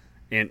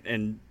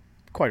 and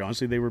quite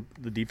honestly,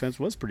 the defense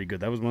was pretty good.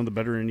 That was one of the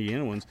better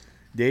Indiana ones.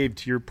 Dave,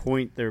 to your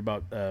point there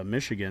about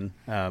Michigan,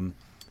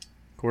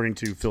 according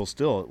to Phil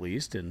Still at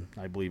least, and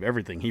I believe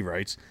everything he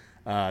writes,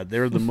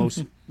 they're the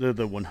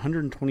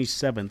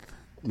 127th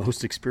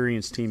most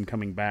experienced team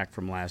coming back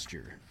from last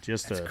year.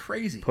 Just That's to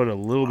crazy. Put a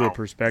little bit of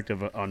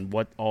perspective on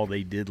what all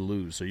they did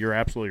lose. So you're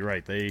absolutely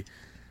right. They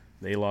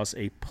lost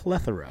a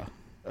plethora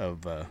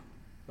of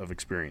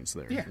experience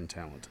there and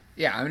talent.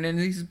 Yeah, I mean, and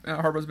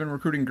Harbaugh's been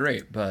recruiting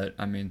great, but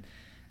I mean,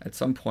 at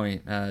some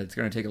point, it's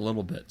going to take a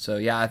little bit. So,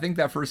 yeah, I think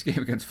that first game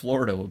against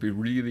Florida will be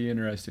really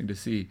interesting to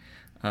see.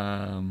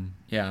 I'm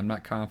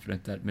not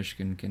confident that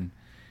Michigan can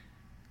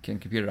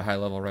compete at a high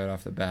level right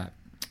off the bat.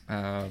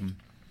 All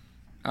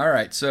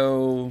right,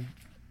 so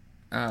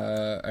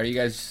are you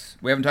guys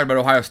 – we haven't talked about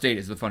Ohio State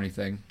is the funny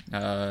thing.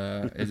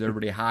 Is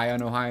everybody high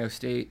on Ohio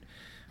State?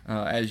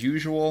 As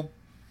usual,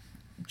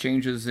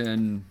 changes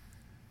in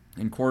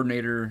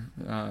coordinator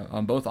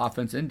on both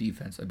offense and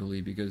defense, I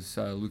believe, because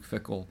Luke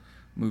Fickell –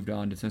 moved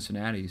on to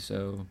Cincinnati,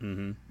 so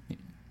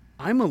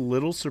I'm a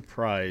little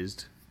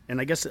surprised, and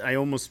I guess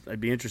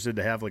I'd be interested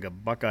to have like a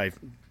Buckeye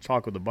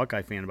talk with a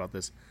Buckeye fan about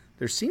this.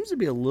 There seems to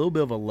be a little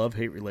bit of a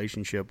love-hate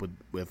relationship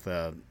with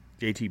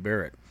JT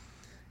Barrett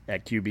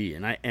at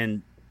QB,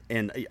 and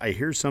I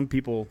hear some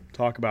people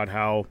talk about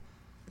how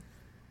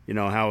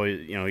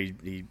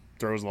he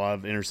throws a lot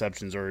of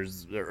interceptions, or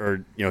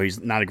he's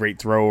not a great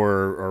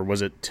thrower, or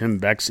was it Tim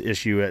Beck's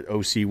issue at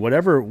OC?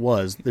 Whatever it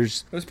was,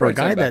 for a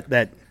guy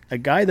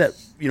that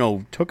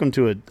took him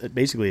to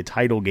basically a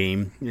title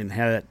game and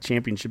had that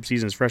championship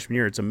season his freshman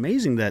year. It's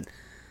amazing that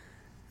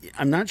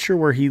I'm not sure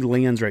where he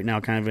lands right now,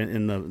 kind of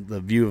in the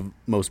view of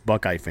most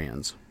Buckeye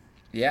fans.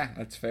 Yeah,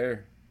 that's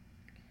fair.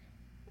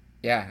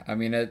 Yeah, I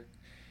mean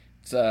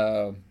it's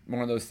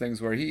one of those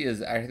things where he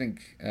is, I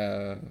think,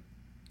 the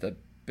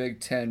Big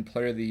Ten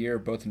Player of the Year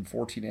both in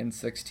 14 and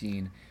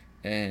 16,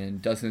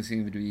 and doesn't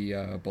seem to be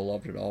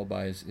beloved at all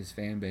by his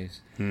fan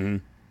base.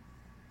 Mm-hmm.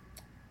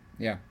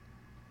 Yeah.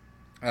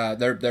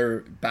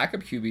 Their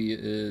backup QB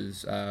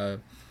is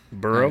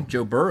Burrow?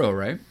 Joe Burrow,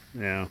 right?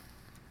 Yeah.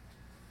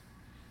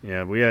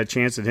 Yeah, we had a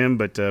chance at him,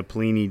 but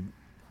Pelini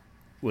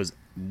was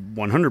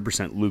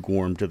 100%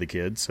 lukewarm to the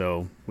kid.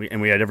 So we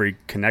had every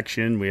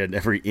connection, we had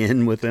every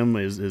in with him.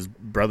 His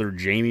brother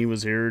Jamie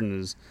was here, and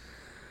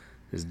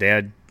his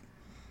dad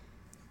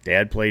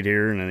played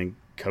here, and I think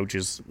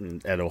coaches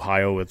at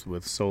Ohio with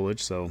Solich.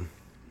 So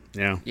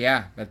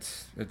yeah,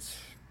 that's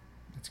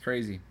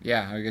crazy.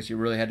 Yeah, I guess you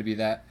really had to be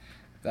that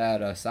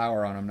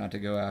sour on him not to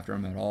go after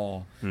him at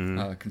all,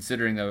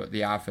 considering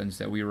the offense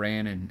that we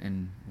ran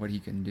and what he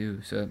can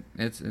do. So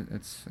it's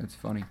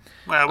funny.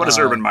 Well, what does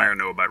Urban Meyer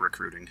know about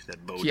recruiting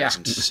that Bo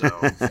doesn't? So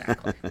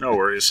exactly. No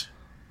worries.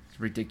 It's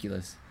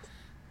ridiculous.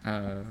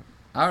 All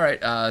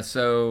right,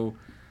 so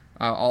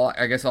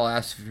I guess I'll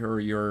ask for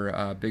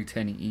your Big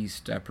Ten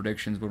East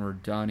predictions when we're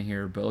done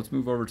here. But let's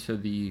move over to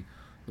the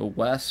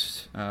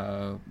West.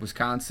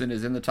 Wisconsin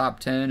is in the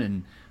top 10,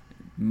 and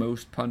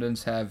most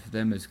pundits have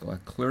them as a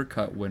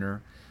clear-cut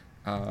winner.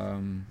 I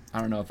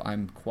don't know if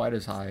I'm quite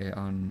as high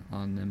on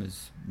them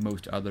as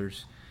most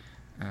others.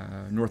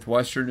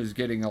 Northwestern is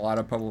getting a lot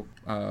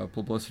of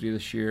publicity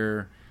this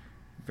year.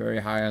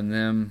 Very high on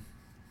them.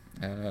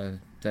 Then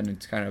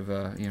it's kind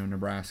of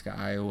Nebraska,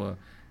 Iowa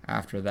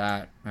after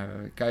that.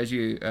 Guys,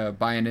 you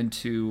buying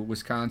into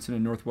Wisconsin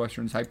and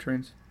Northwestern's hype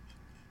trains?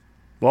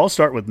 Well, I'll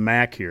start with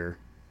Mac here,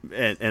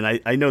 and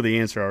I know the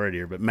answer already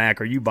here, but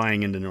Mac, are you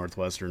buying into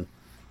Northwestern?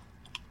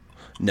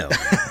 No.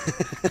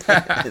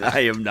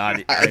 I am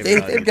not.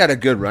 They've got a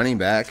good running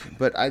back,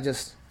 but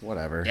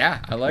whatever.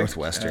 Yeah, I like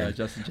Northwestern.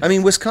 Justin. I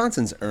mean,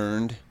 Wisconsin's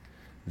earned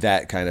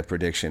that kind of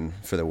prediction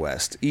for the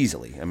West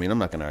easily. I mean, I'm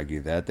not going to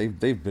argue that.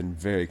 They've been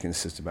very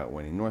consistent about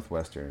winning.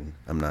 Northwestern,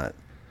 I'm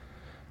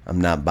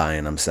not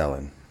buying, I'm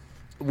selling.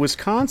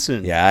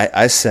 Wisconsin. Yeah,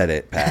 I said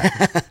it,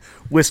 Pat.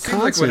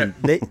 Wisconsin,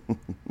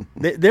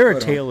 they're a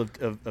tale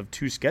of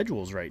two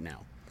schedules right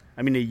now.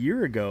 I mean, a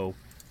year ago,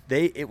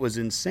 it was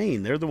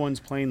insane. They're the ones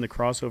playing the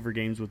crossover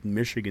games with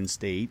Michigan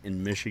State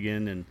and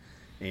Michigan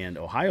and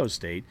Ohio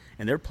State,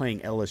 and they're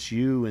playing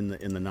LSU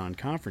in the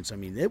non-conference. I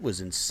mean, it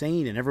was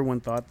insane, and everyone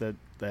thought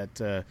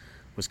that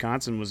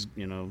Wisconsin was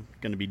going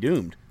to be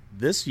doomed.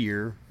 This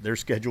year, their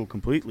schedule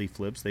completely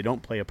flips. They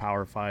don't play a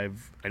Power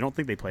 5. I don't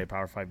think they play a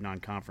Power 5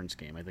 non-conference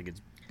game. I think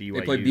it's BYU.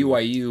 They play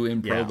BYU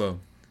in Provo.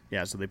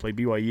 Yeah, so they play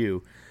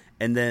BYU,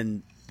 and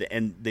then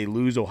they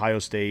lose Ohio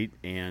State,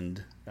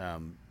 and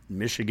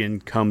Michigan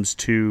comes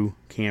to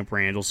Camp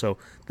Randall. So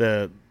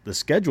the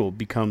schedule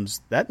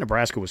becomes that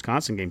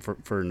Nebraska-Wisconsin game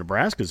for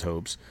Nebraska's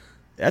hopes.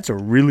 That's a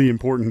really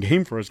important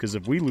game for us because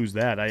if we lose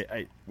that,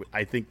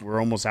 I think we're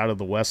almost out of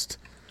the West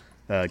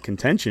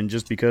contention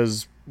just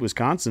because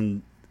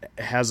Wisconsin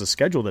has a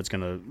schedule that's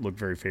going to look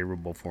very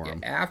favorable for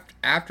them.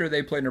 After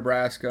they play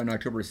Nebraska on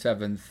October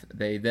 7th,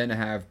 they then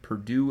have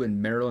Purdue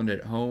and Maryland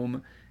at home,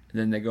 and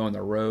then they go on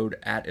the road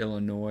at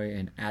Illinois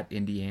and at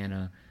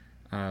Indiana.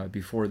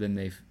 Before then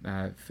they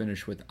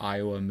finish with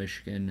Iowa,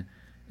 Michigan,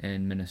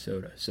 and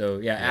Minnesota.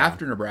 So,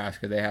 after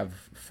Nebraska, they have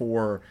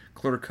 4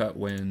 clear-cut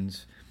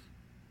wins.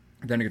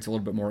 Then it gets a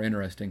little bit more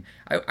interesting.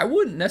 I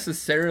wouldn't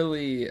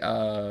necessarily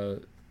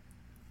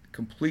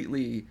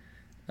completely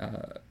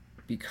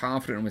be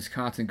confident in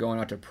Wisconsin going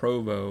out to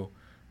Provo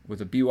with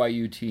a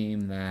BYU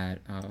team that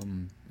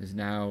is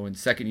now in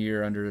second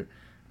year under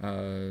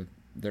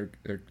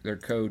their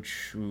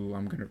coach, who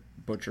I'm going to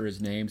butcher his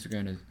name, so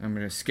I'm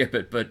going to skip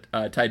it. But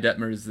Ty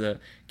Detmer is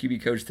the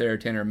QB coach there.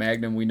 Tanner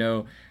Magnum, we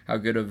know how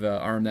good of an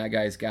arm that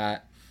guy's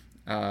got.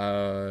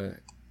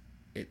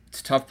 It's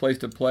a tough place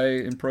to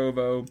play in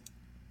Provo.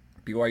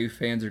 BYU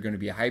fans are going to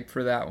be hyped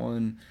for that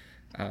one.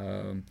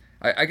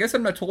 I guess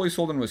I'm not totally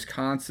sold on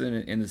Wisconsin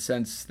in the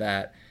sense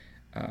that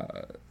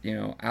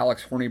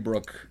Alex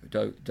Hornibrook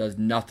does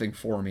nothing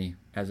for me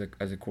as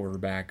a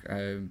quarterback.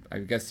 I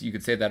guess you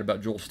could say that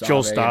about Joel Stave.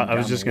 I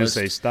was just going to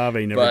say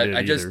Stave never but did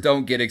I just either.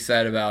 don't get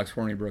excited about Alex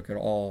Hornibrook at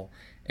all.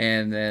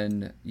 And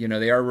then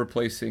they are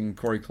replacing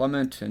Corey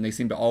Clement, and they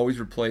seem to always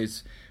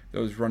replace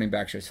those running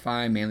backs just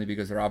fine, mainly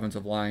because their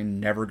offensive line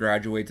never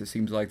graduates. It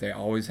seems like they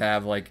always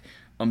have like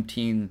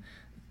umpteen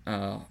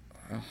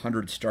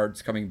 100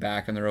 starts coming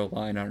back on their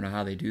O-line. I don't know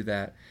how they do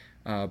that.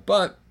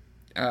 But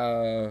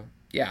I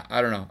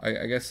don't know.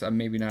 I guess I'm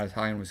maybe not as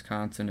high in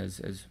Wisconsin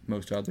as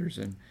most others.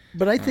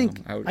 But I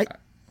think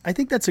I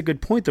think that's a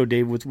good point, though,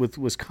 Dave, with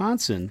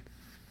Wisconsin.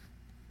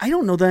 I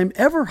don't know that I'm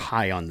ever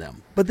high on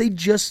them, but they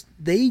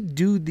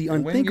do the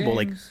unthinkable.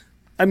 Like,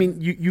 I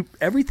mean, you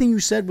everything you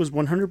said was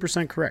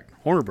 100% correct.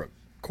 Hornibrook,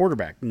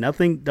 quarterback,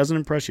 nothing doesn't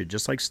impress you,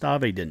 just like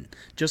Stave didn't.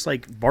 Just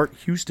like Bart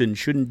Houston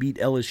shouldn't beat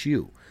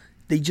LSU.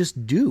 They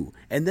just do.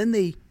 And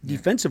then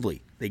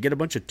defensively, they get a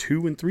bunch of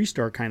 2- and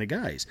 3-star kind of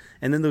guys.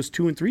 And then those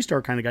 2- and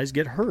 3-star kind of guys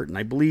get hurt. And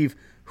I believe,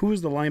 who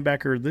was the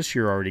linebacker this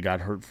year already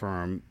got hurt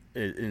for him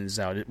and is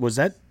out? Was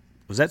that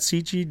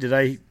Cici? Did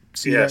I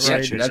see that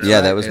right?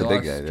 That was the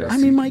big guy. I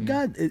mean, my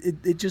God,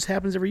 it just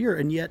happens every year.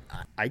 And yet,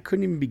 I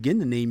couldn't even begin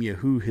to name you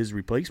who his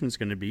replacement's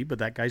going to be, but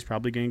that guy's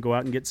probably going to go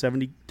out and get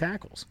 70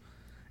 tackles.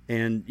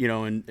 And,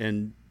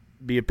 and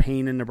be a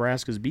pain in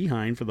Nebraska's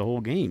behind for the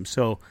whole game.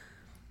 So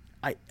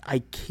I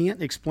can't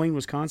explain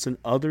Wisconsin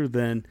other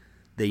than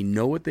they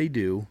know what they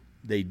do.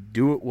 They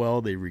do it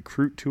well. They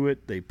recruit to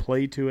it. They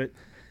play to it,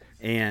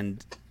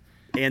 and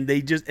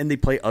they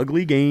play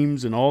ugly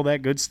games and all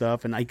that good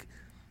stuff.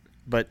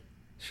 But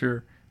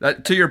sure,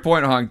 to your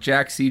point, Honk,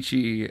 Jack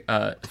Cici,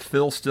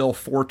 Phil Still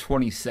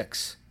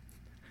 426,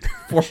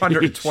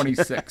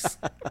 426.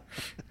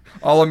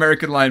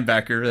 All-American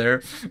linebacker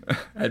there.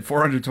 Had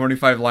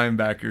 425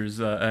 linebackers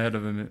ahead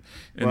of him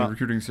in the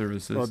recruiting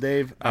services. Well,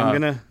 Dave, I'm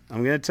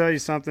gonna tell you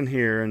something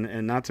here,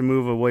 and not to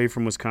move away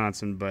from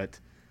Wisconsin, but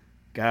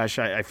gosh,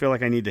 I feel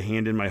like I need to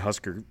hand in my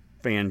Husker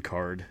fan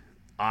card.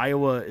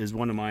 Iowa is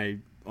one of my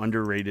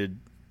underrated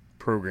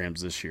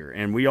programs this year,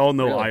 and we all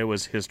know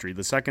Iowa's history.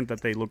 The second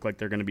that they look like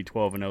they're going to be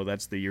 12-0,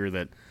 that's the year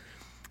that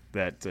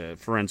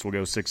Ferentz will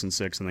go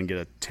 6-6 and then get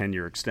a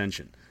 10-year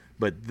extension.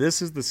 But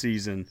this is the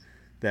season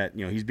that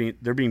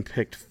they're being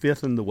picked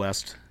 5th in the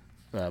West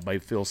by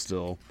Phil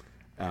Still.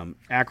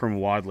 Akram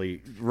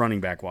Wadley,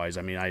 running back wise,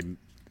 I mean,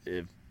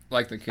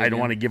 Like the kid. I don't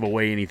want to give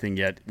away anything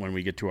yet when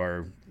we get to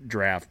our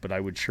draft, but I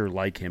would sure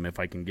like him if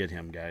I can get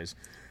him, guys.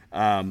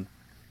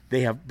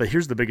 But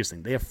here's the biggest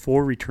thing: they have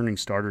 4 returning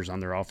starters on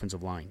their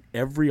offensive line.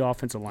 Every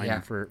offensive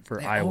lineman for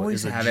Iowa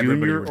is a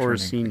junior or a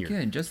senior.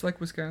 Again, just like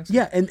Wisconsin.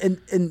 Yeah,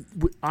 and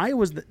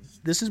Iowa's.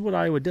 This is what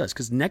Iowa does,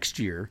 because next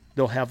year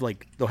they'll have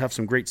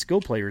some great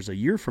skill players a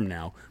year from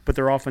now, but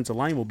their offensive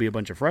line will be a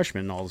bunch of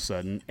freshmen all of a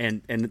sudden,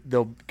 and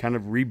they'll kind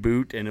of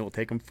reboot, and it will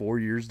take them 4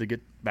 years to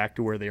get back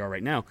to where they are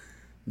right now.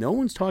 No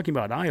one's talking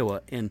about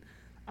Iowa, and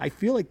I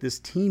feel like this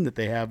team that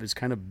they have is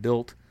kind of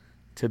built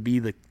to be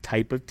the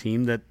type of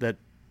team that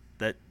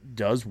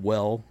does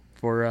well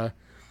for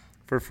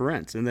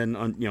Ferentz. And then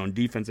on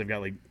defense, they've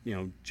got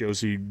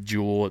Josie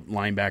Jewell at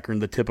linebacker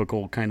and the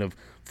typical kind of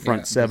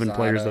front 7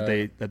 players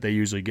that they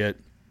usually get.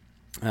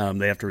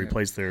 They have to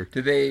replace their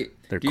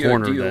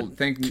corner. Do you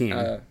think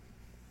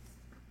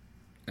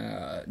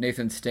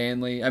Nathan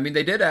Stanley? I mean,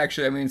 they did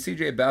actually. I mean,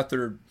 C.J.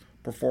 Beathard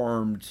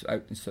performed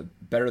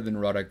better than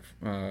Ruddock,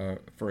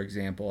 for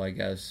example. I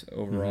guess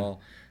overall,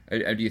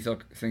 do you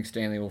think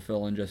Stanley will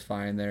fill in just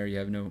fine there? You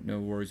have no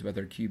worries about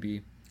their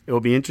QB. It will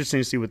be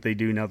interesting to see what they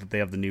do now that they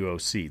have the new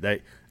OC.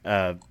 That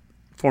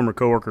former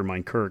coworker of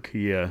mine, Kirk,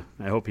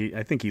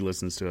 I think he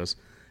listens to us.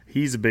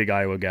 He's a big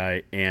Iowa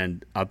guy,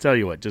 and I'll tell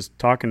you what, just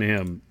talking to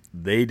him,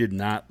 they did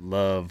not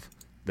love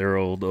their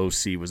old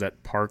OC. Was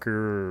that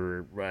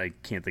Parker? I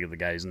can't think of the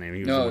guy's name.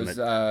 It was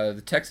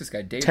the Texas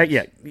guy, Davis. there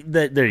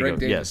you Greg go. Davis.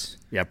 Yes,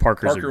 yeah,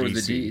 Parker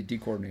was the D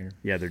coordinator.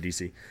 Yeah, they're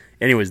DC.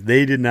 Anyways,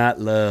 they did not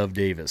love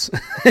Davis,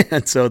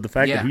 and so the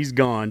fact that he's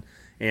gone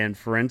and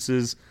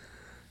Ferentz's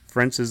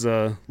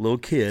little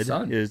kid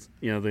Son. is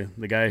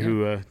the guy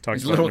who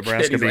talks about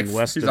Nebraska being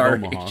west of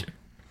Omaha.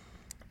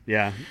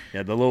 Yeah,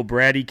 the little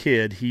bratty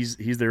kid. He's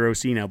their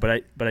OC now,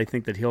 but I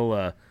think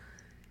that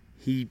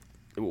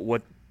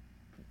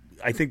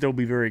I think they'll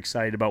be very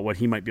excited about what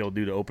he might be able to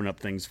do to open up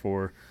things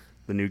for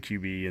the new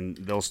QB, and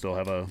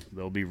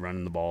they'll be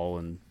running the ball,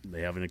 and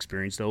they have an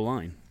experienced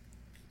O-line.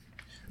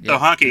 So,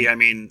 Honky, I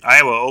mean,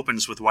 Iowa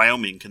opens with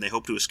Wyoming. Can they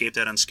hope to escape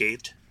that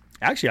unscathed?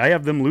 Actually, I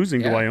have them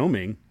losing to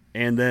Wyoming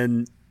and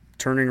then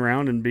turning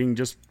around and being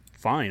just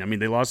fine. I mean,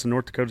 they lost to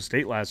North Dakota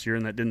State last year,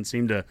 and that didn't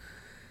seem to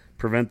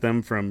prevent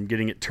them from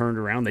getting it turned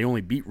around. They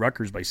only beat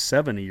Rutgers by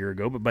 7 a year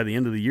ago, but by the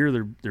end of the year,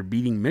 they're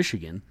beating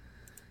Michigan,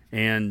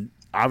 and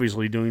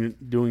obviously doing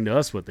to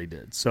us what they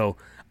did. So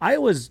I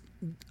was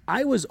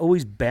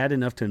always bad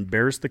enough to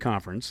embarrass the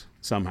conference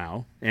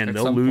somehow, and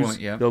they'll lose.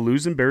 They'll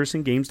lose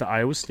embarrassing games to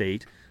Iowa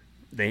State.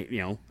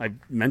 I've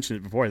mentioned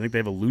it before. I think they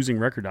have a losing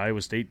record to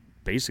Iowa State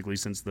basically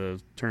since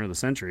the turn of the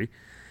century.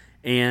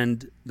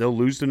 And they'll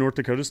lose to North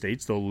Dakota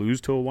State, they'll lose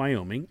to a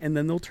Wyoming, and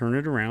then they'll turn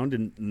it around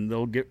and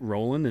they'll get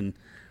rolling. And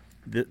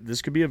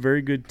this could be a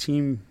very good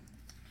team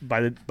by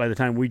the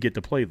time we get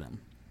to play them.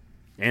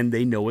 And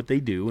they know what they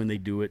do, and they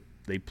do it.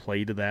 They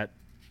play to that.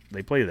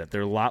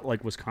 They're a lot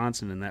like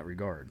Wisconsin in that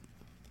regard.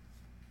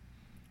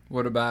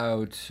 What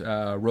about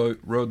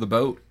row the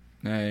boat?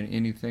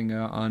 Anything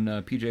on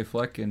PJ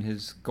Fleck and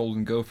his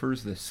Golden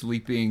Gophers, the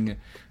sleeping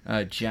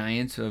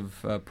giants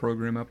of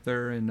program up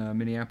there in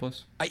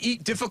Minneapolis? I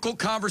eat difficult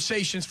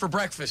conversations for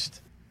breakfast.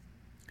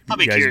 I'll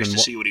be curious to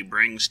see what he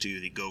brings to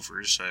the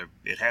Gophers.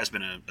 It has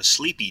been a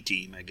sleepy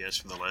team, I guess,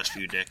 for the last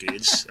few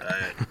decades.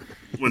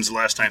 When's the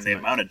last time they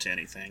amounted to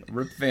anything?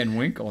 Rip Van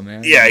Winkle,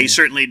 man. Yeah, he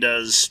certainly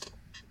does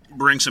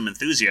bring some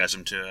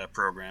enthusiasm to a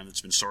program that's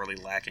been sorely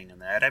lacking in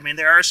that. I mean,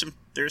 there's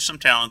some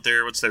talent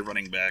there. What's their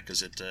running back?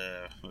 Is it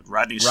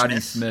Rodney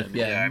Smith?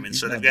 Yeah. I mean,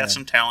 so they've got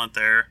some talent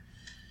there.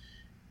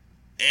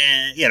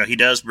 And, he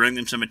does bring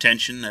them some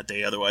attention that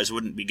they otherwise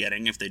wouldn't be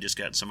getting if they just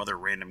got some other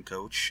random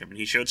coach. I mean,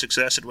 he showed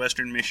success at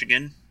Western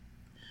Michigan.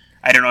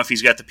 I don't know if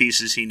he's got the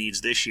pieces he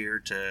needs this year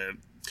to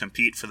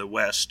compete for the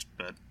West,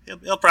 but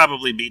he'll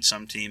probably beat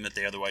some team that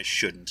they otherwise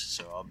shouldn't.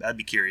 So I'd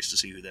be curious to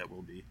see who that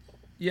will be.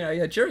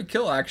 Yeah. Jerry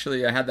Kill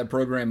actually had that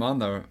program on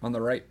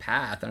the right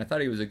path, and I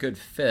thought he was a good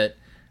fit.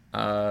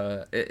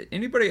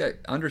 Anybody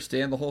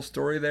understand the whole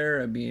story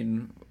there? I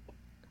mean,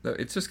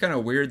 it's just kind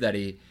of weird that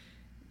he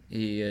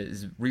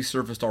is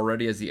resurfaced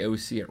already as the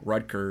OC at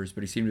Rutgers,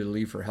 but he seemed to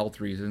leave for health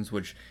reasons,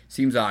 which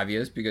seems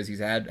obvious because he's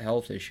had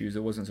health issues.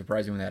 It wasn't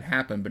surprising when that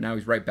happened, but now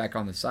he's right back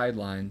on the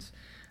sidelines.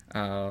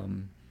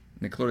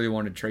 They clearly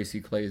wanted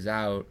Tracy Claeys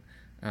out.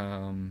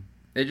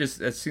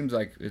 It seems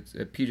like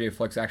PJ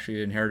Fleck's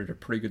actually inherited a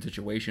pretty good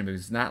situation,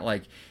 because it's not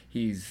like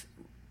he's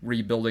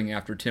rebuilding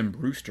after Tim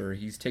Brewster.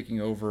 He's taking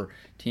over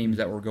teams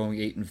that were going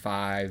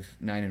 8-5,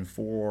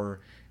 9-4,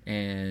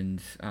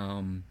 and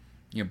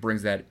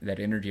brings that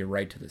energy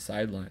right to the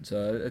sideline.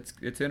 So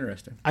it's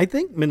interesting. I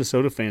think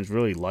Minnesota fans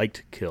really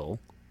liked Kill,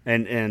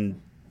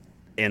 and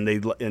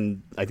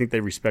I think they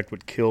respect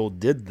what Kill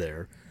did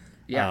there.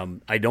 Yeah.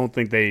 I don't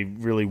think they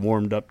really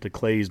warmed up to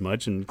Claeys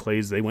much, and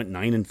Claeys, they went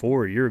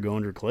 9-4 a year ago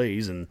under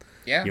Claeys, and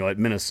at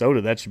Minnesota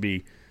that should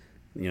be,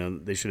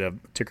 they should have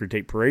ticker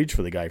tape parades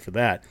for the guy for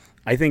that.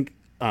 I think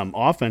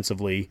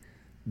offensively,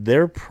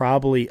 they're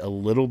probably a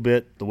little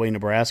bit the way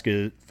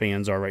Nebraska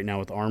fans are right now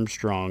with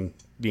Armstrong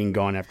being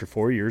gone after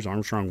 4 years.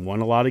 Armstrong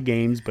won a lot of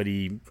games, but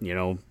he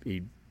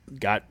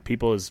got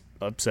people as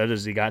upset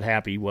as he got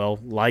happy. Well,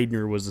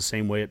 Leidner was the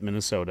same way at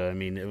Minnesota. I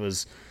mean, it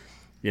was,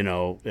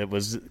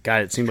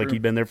 it seemed like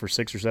he'd been there for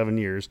 6 or 7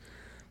 years.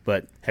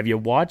 But have you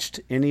watched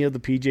any of the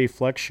PJ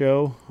Fleck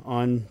show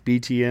on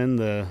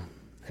BTN?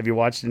 Have you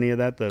watched any of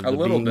that? A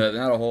little bit,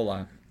 not a whole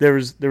lot. There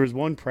was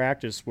one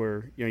practice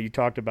where you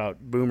talked about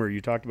Boomer.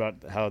 You talked about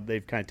how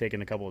they've kind of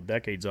taken a couple of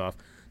decades off.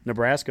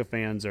 Nebraska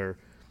fans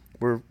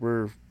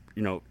we're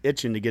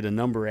itching to get a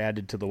number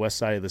added to the west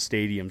side of the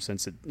stadium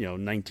since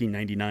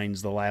 1999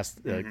 is the last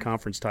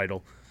conference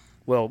title.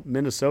 Well,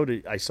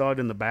 Minnesota, I saw it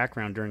in the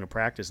background during a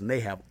practice, and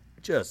they have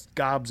just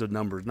gobs of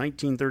numbers: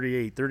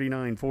 1938,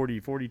 39, 40,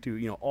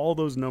 42. All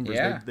those numbers.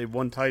 Yeah. They've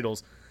won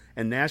titles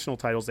and national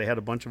titles. They had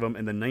a bunch of them,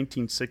 and then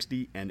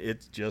 1960, and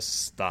it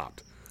just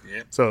stopped.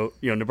 Yep. So,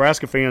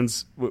 Nebraska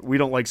fans, we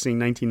don't like seeing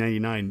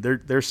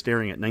 1999. They're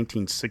staring at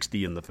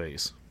 1960 in the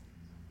face.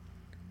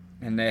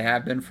 And they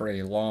have been for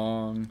a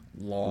long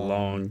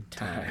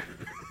time.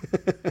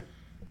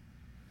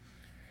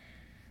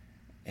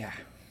 Yeah,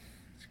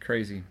 it's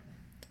crazy.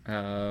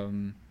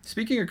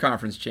 Speaking of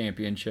conference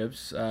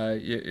championships,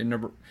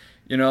 we're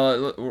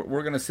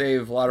going to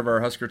save a lot of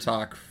our Husker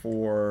talk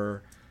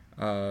for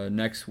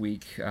next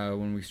week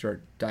when we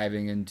start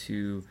diving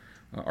into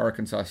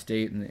Arkansas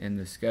State and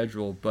the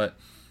schedule. But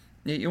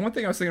one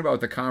thing I was thinking about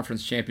with the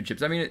conference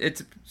championships, I mean,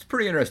 it's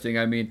pretty interesting.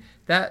 I mean,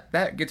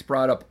 that gets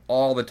brought up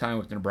all the time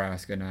with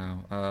Nebraska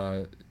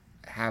now.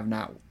 Have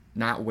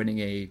not winning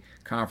a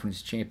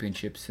conference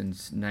championship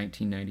since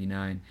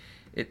 1999.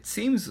 It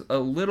seems a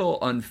little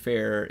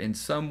unfair in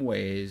some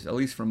ways, at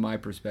least from my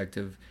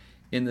perspective,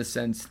 in the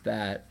sense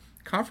that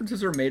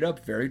conferences are made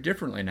up very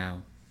differently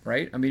now,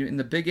 right? I mean, in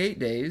the Big 8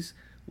 days,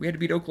 we had to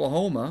beat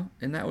Oklahoma,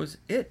 and that was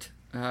it.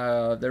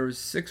 There was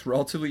 6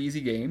 relatively easy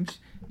games.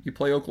 You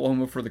play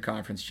Oklahoma for the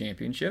conference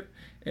championship,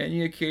 and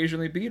you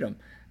occasionally beat them.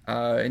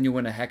 And you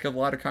win a heck of a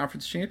lot of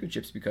conference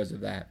championships because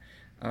of that.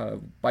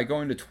 By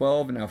going to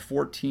 12 and now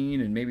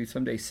 14 and maybe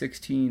someday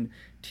 16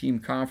 team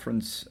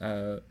conference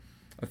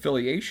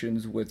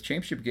affiliations with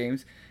championship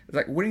games, it's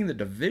like winning the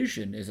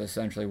division is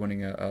essentially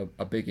winning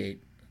a Big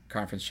 8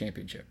 conference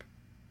championship.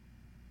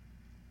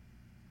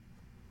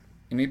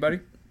 Anybody?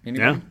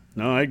 Yeah,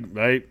 no,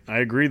 I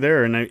agree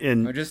there, and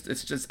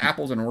it's just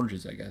apples and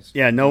oranges, I guess.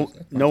 Yeah, no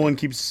one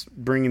keeps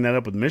bringing that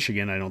up with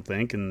Michigan, I don't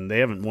think, and they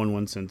haven't won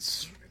one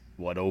since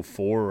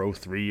 04,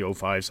 03,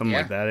 05, something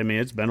like that. I mean,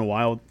 it's been a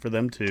while for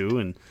them too,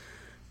 and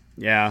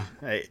and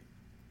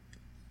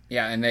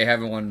they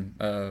haven't won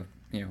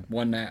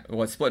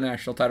split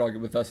national title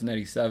with us in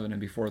 '87,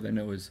 and before then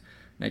it was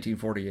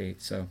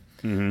 1948. So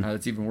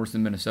that's even worse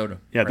than Minnesota.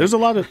 Yeah, right? there's a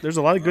lot of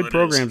good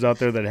programs out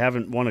there that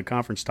haven't won a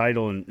conference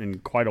title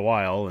in quite a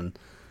while,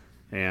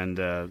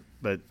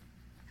 but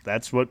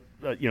that's what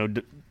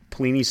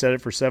Pelini said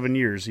it for 7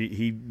 years.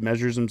 He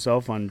measures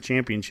himself on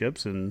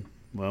championships, and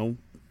well,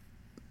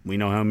 we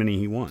know how many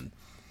he won.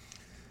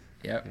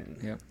 Yep.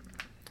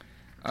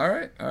 All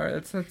right.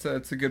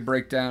 That's a good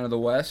breakdown of the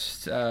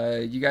West.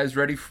 You guys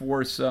ready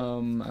for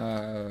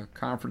some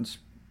conference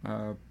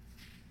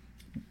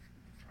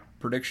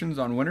predictions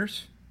on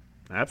winners?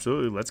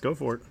 Absolutely. Let's go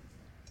for it.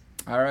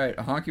 All right.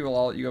 Honky,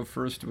 I'll let you go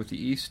first with the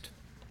East.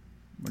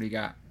 What do you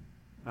got?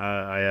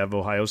 I have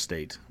Ohio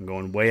State. I'm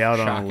going way out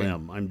Shocking.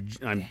 on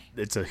a limb.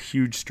 It's a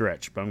huge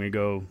stretch, but I'm going to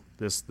go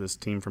this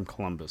team from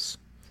Columbus.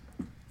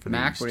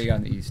 Mac, what do you got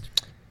in the East?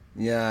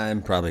 Yeah,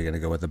 I'm probably going to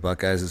go with the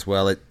Buckeyes as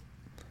well.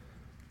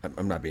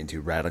 I'm not being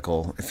too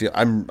radical.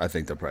 I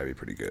think they'll probably be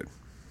pretty good.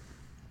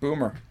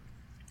 Boomer.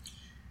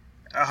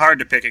 Hard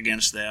to pick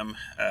against them.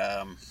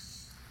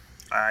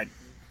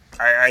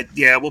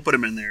 We'll put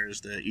them in there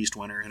as the East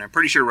winner, and I'm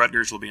pretty sure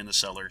Rutgers will be in the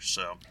cellar.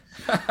 So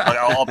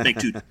I'll make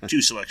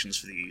two selections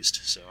for the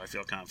East. So I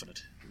feel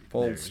confident.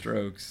 Bold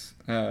strokes.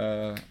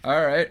 All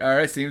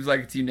right. Seems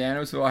like it's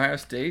unanimous with Ohio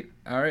State.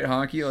 All right,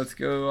 Honky, let's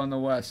go on the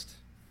West.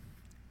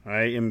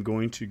 I am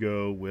going to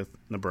go with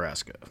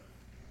Nebraska.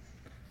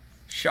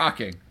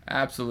 Shocking.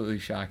 Absolutely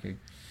shocking.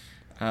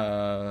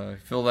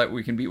 Feel that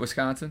we can beat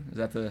Wisconsin? Is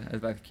that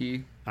the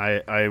key?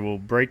 I will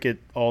break it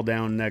all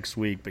down next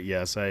week, but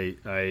yes,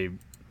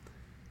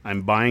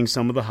 I'm buying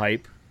some of the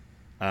hype.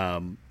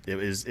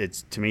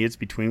 It's to me, it's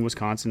between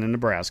Wisconsin and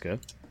Nebraska.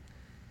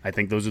 I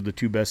think those are the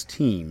two best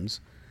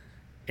teams,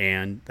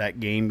 and that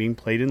game being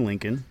played in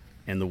Lincoln,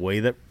 and the way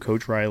that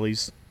Coach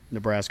Riley's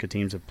Nebraska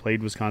teams have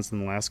played Wisconsin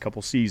in the last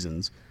couple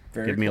seasons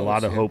give me a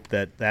lot of hope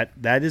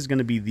that is going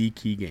to be the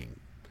key game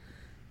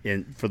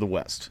for the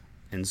West.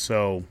 And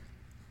so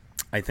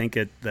I think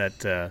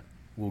that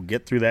we'll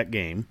get through that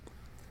game,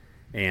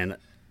 and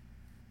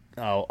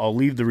I'll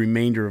leave the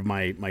remainder of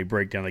my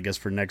breakdown, I guess,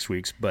 for next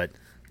week's. But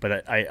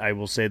I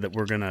will say that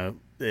we're going to,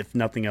 if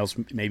nothing else,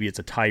 maybe it's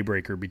a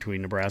tiebreaker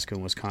between Nebraska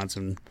and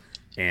Wisconsin,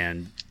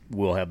 and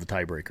we'll have the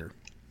tiebreaker.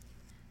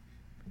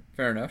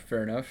 Fair enough.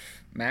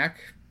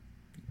 Mac,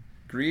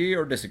 agree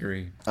or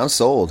disagree? I'm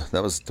sold.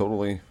 That was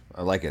totally –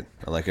 I like it.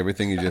 I like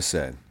everything you just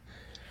said.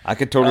 I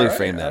could totally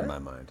frame that in my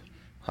mind.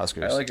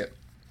 Huskers. I like it.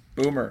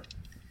 Boomer,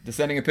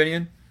 dissenting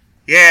opinion?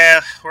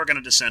 Yeah, we're going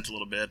to dissent a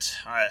little bit.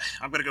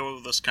 I'm going to go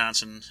with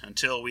Wisconsin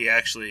until we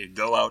actually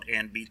go out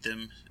and beat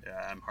them.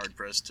 I'm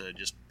hard-pressed to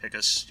just pick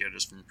us,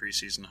 just from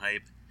preseason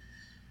hype.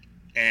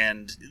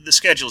 And the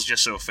schedule is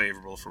just so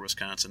favorable for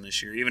Wisconsin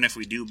this year. Even if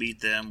we do beat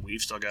them,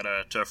 we've still got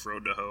a tough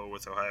road to hoe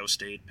with Ohio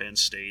State, Penn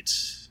State.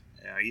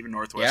 Even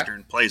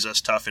Northwestern plays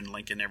us tough in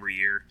Lincoln every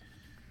year.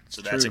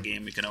 So that's a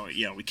game we can,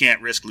 we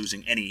can't risk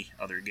losing any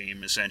other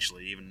game,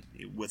 essentially, even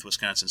with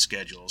Wisconsin's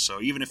schedule.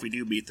 So even if we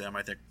do beat them,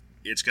 I think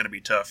it's going to be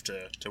tough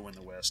to win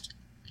the West.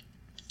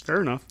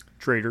 Fair enough,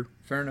 traitor.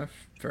 Fair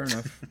enough.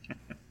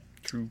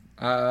 True.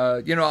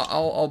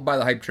 I'll buy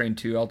the hype train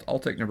too. I'll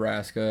take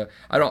Nebraska.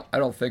 I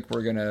don't think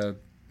we're gonna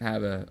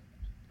have a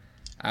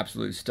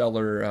absolute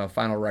stellar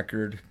final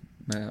record.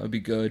 It'll be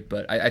good,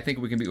 but I think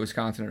we can beat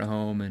Wisconsin at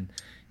home, and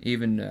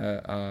even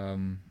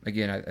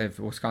again, if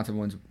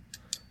Wisconsin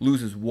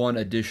loses one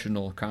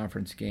additional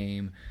conference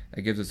game,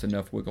 that gives us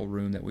enough wiggle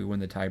room that we win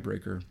the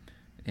tiebreaker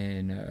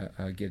and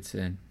gets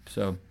in.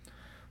 So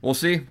we'll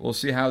see. We'll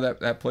see how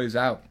that plays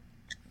out.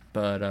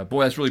 But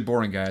boy, that's really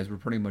boring, guys. We're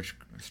pretty much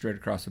straight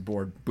across the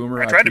board.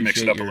 Boomer, I tried to mix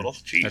it up a little.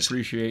 Jeez. I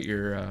appreciate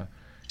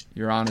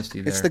your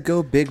honesty there. It's the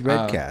Go Big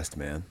Redcast,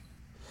 man.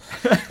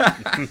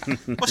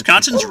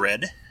 Wisconsin's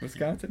red.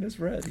 Wisconsin is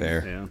red.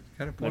 Fair.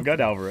 Yeah. I've got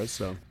Alvarez,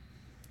 so.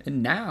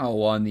 And now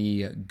on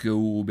the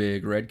Go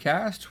Big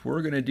Redcast,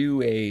 we're going to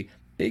do a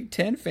Big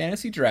Ten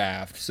fantasy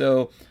draft.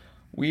 So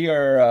we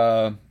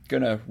are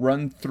going to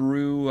run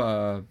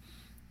through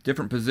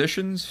different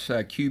positions,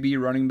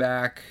 QB, running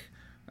back,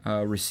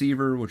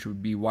 receiver, which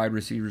would be wide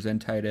receivers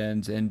and tight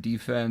ends, and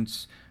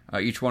defense.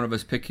 Each one of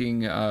us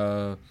picking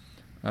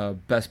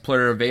best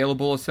player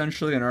available,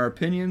 essentially, in our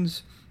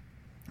opinions.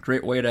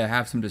 Great way to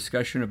have some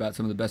discussion about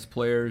some of the best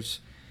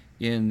players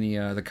in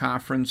the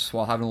conference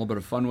while having a little bit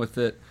of fun with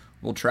it.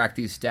 We'll track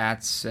these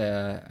stats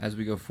as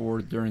we go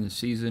forward during the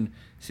season,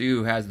 see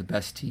who has the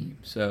best team.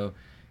 So,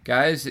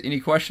 guys, any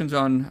questions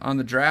on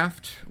the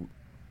draft?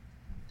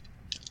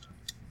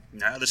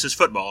 No, this is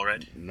football,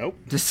 right? Nope.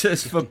 This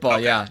is football,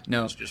 Okay. Yeah.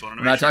 No, Just wanted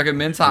to we're make not sure. talking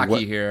men's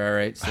hockey here, all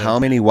right? So. How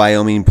many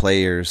Wyoming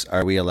players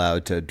are we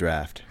allowed to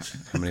draft?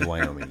 How many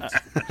Wyomings?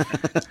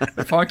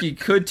 If Honky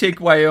could take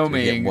We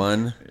Wyoming, get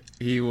one.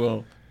 he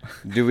will.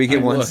 Do we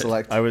get I one would.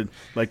 select? I would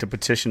like to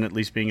petition at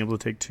least being able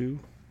to take two.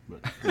 But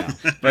no.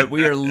 But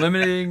we are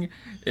limiting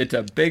it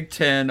to Big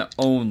Ten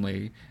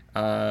only.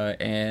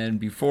 And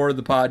before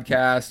the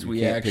podcast,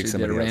 we can't pick actually did a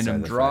somebody random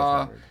outside the draw,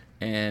 500.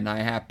 and I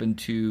happened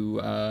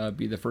to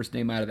be the first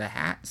name out of the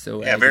hat.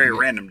 So Yeah, as very of-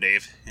 random,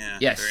 Dave. Yeah,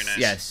 Yes, very nice.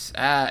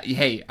 yes.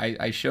 Hey,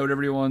 I showed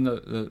everyone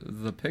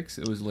the picks.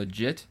 It was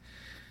legit,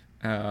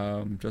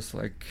 just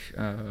like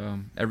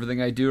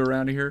everything I do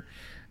around here.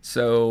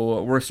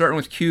 So we're starting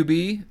with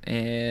QB,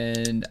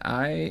 and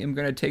I am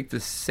going to take the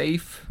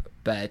safe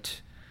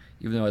bet.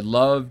 Even though I'd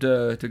love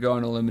to go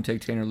on a limb and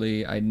take Tanner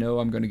Lee, I know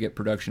I'm going to get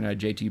production out of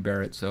JT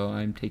Barrett, so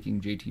I'm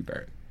taking JT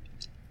Barrett.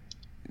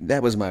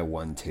 That was my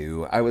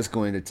 1-2. I was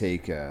going to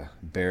take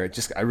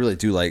Barrett. I really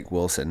do like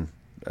Wilson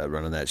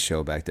running that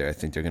show back there. I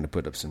think they're going to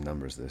put up some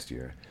numbers this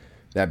year.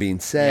 That being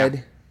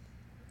said,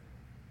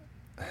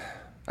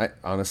 I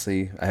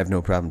have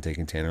no problem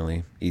taking Tanner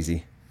Lee.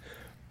 Easy.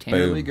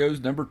 Tanner Boom. Lee goes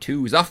number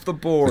 2. He's off the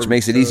board. Which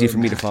makes it easy for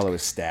Boom. me to follow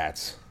his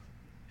stats.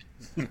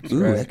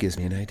 Ooh, right. that gives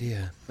me an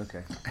idea.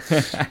 Okay.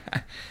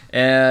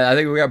 And I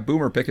think we got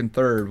Boomer picking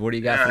third. What do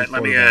you got All for right, the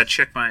let me quarterback?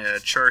 check my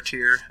chart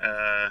here.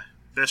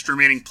 Best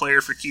remaining player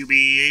for QB,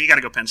 you got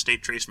to go Penn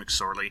State, Trace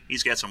McSorley.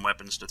 He's got some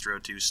weapons to throw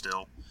to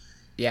still.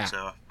 Yeah.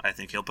 So I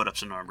think he'll put up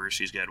some numbers.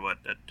 He's got,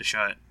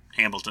 Deshaun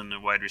Hamilton, the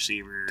wide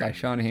receiver.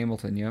 Deshaun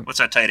Hamilton, yep. What's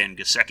that tight end?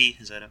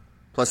 Gasecki? Is that it?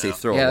 Plus, they Yeah.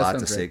 throw Yeah, a that lot to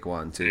sounds great.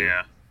 Saquon, too.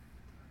 Yeah.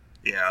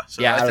 Yeah.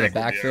 So Yeah, I out of the think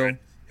we'll be all backfield. right.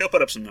 He'll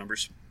put up some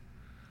numbers.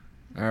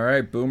 All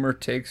right, Boomer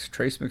takes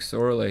Trace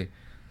McSorley.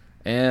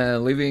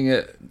 And leaving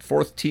it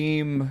fourth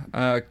team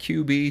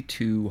QB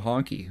to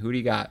Honky. Who do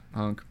you got,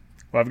 Honk?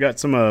 Well, I've got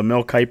some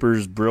Mel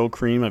Kiper's Brill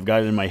Cream. I've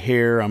got it in my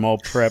hair. I'm all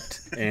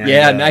prepped. And,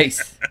 Yeah,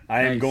 nice.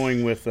 I am Nice.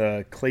 going with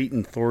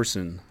Clayton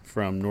Thorson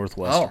from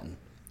Northwestern.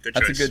 Good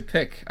That's choice. a good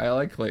pick. I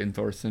like Clayton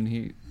Thorson.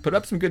 He put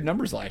up some good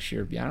numbers last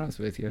year, to be honest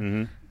with you.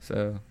 Mm-hmm.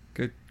 So,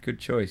 good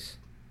choice.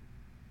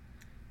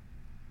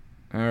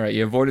 All right,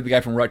 you avoided the guy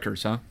from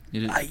Rutgers, huh?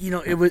 You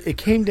did, It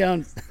came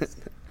down.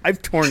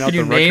 I've torn out can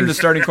you the name the Rutgers.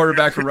 starting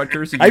quarterback for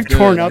Rutgers? If you I've did,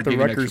 torn I'll out the give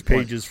you an Rutgers extra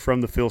point. pages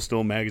from the Phil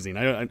Stoll magazine.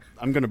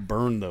 I'm going to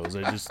burn those.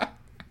 I just,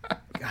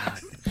 God,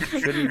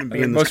 shouldn't even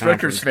be in this Most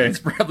Rutgers conference.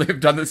 fans probably have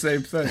done the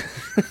same thing.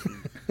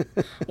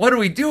 What are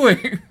we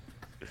doing?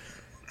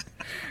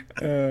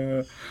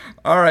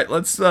 All right,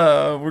 let's.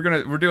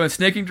 We're doing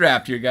snaking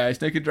draft here, guys.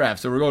 Snaking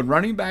draft. So we're going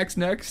running backs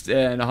next.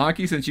 And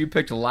Honky, since you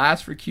picked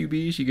last for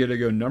QBs, you get to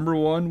go number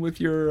one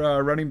with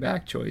your running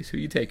back choice. Who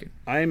you taking?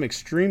 I am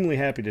extremely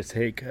happy to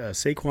take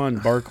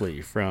Saquon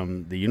Barkley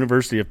from the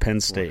University of Penn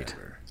State.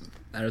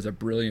 That is a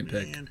brilliant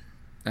pick. Man.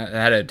 I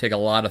had to take a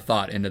lot of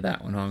thought into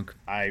that one, Honk.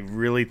 I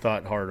really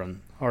thought hard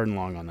and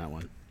long on that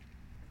one.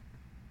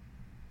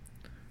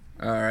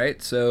 All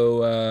right,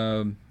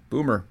 so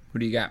Boomer, who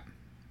do you got?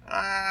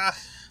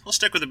 we'll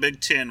stick with the Big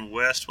Ten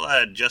West. We'll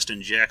add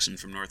Justin Jackson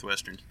from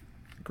Northwestern.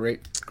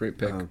 Great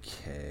pick.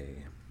 Okay.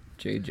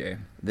 JJ.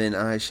 Then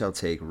I shall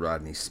take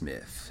Rodney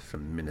Smith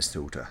from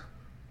Minnesota.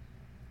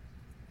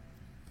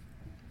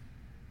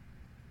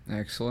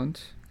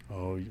 Excellent.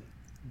 Oh,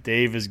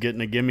 Dave is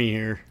getting a gimme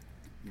here.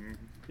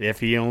 If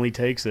he only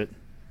takes it.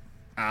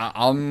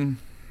 I've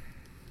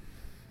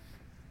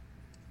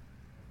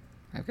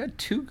got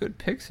two good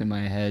picks in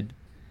my head.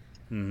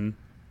 Mm-hmm.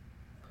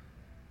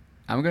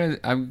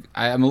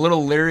 I'm a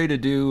little leery to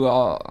do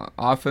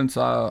offense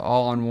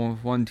all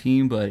on one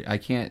team, but I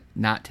can't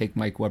not take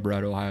Mike Weber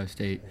out of Ohio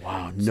State.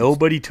 Wow,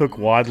 nobody took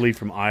Wadley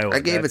from Iowa.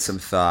 I gave it some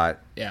thought.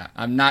 Yeah,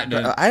 I'm not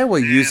doing. Iowa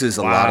uses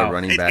a lot of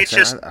running backs.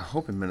 It's just, I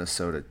hope in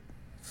Minnesota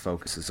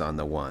focuses on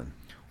the one.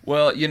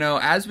 Well,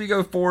 as we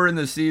go forward in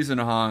the season,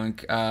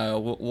 Honk,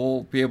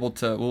 we'll be able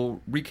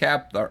to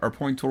recap our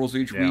point totals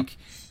each week.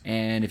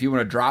 And if you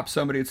want to drop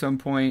somebody at some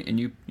point, and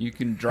you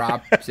can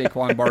drop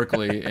Saquon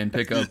Barkley and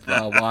pick up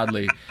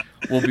Wadley,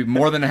 we'll be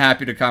more than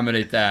happy to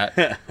accommodate that.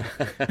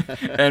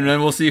 And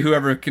then we'll see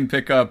whoever can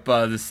pick up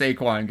the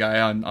Saquon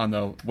guy on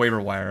the waiver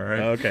wire.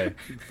 Right? Okay,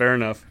 fair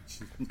enough.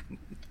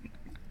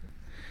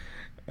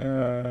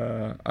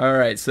 All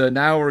right, so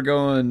now we're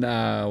going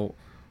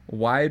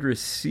wide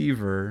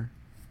receiver.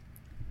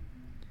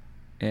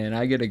 And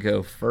I get to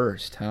go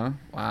first, huh?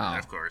 Wow.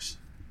 of course.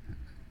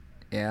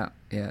 Yeah.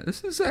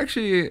 This is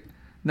actually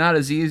not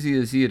as easy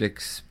as you'd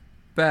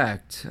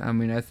expect. I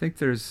mean, I think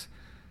there's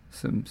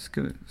some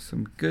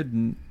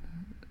good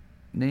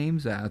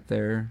names out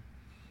there.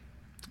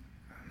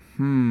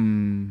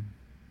 Yeah,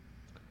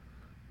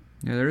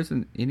 there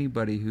isn't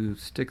anybody who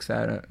sticks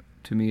out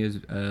to me as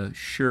a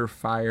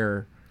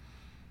surefire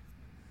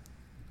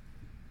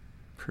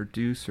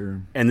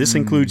producer. And this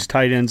includes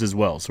tight ends as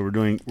well. So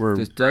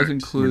This does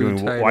include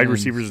tight wide ends.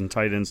 receivers and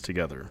tight ends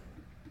together.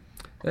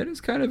 That is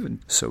kind of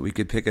So we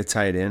could pick a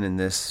tight end in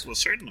this. Well,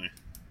 certainly.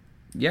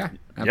 yeah,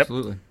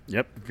 absolutely.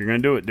 Yep. If you're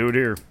going to do it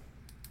here.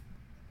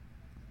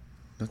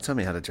 Don't tell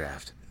me how to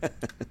draft.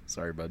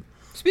 Sorry, bud.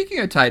 Speaking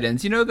of tight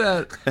ends, you know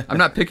that I'm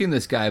not picking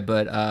this guy,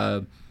 but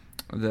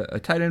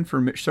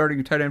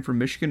starting tight end for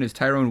Michigan is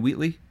Tyrone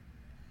Wheatley.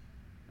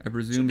 I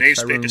presume. So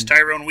Dave's pick is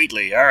Tyrone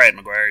Wheatley. All right,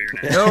 McGuire, you're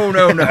next. No.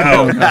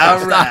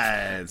 All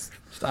right.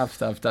 Stop.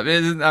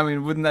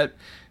 Wouldn't that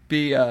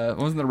be?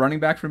 Wasn't the running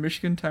back from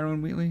Michigan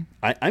Tyrone Wheatley?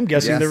 I'm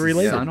guessing they're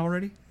related. Son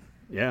already?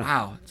 Yeah.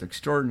 Wow, it's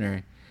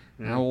extraordinary.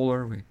 Yeah. How old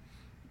are we?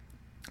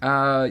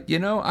 I'm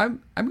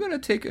gonna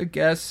take a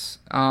guess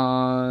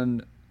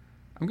on.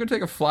 I'm gonna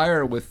take a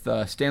flyer with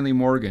Stanley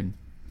Morgan,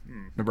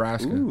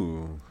 Nebraska.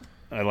 Ooh.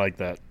 I like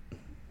that.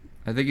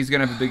 I think he's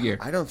gonna have a big year.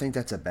 I don't think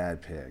that's a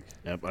bad pick.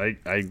 Yep,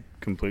 I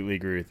completely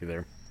agree with you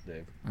there,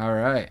 Dave. All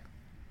right.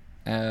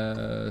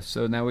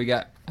 So now we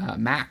got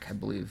Mac, I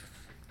believe.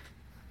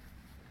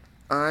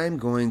 I'm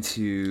going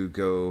to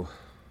go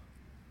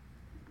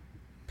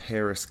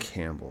Paris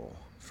Campbell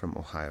from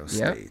Ohio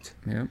State.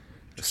 Yep.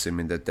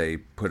 Assuming that they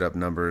put up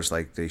numbers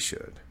like they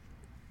should.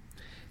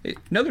 Hey,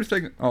 another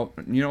thing. Oh,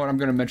 you know what? I'm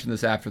going to mention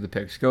this after the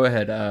picks. Go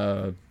ahead,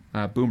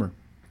 Boomer.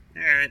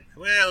 All right.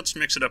 Well, let's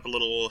mix it up a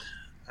little.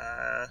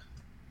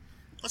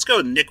 Let's go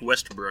with Nick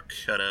Westbrook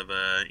out of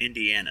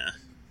Indiana.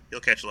 He'll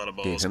catch a lot of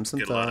balls. Give him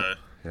some thought.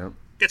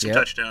 Get some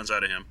touchdowns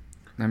out of him.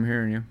 I'm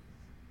hearing you.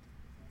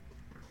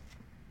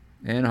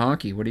 And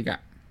Honky, what do you got?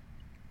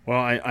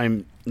 Well,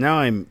 I'm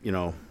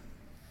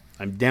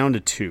down to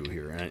two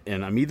here,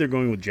 and I'm either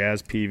going with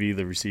Jazz Peavy,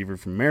 the receiver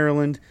from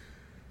Maryland,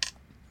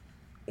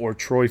 or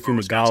Troy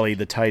Fumagalli,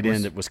 the tight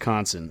end at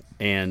Wisconsin.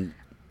 And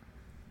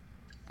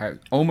I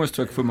almost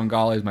took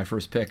Fumagalli as my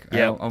first pick.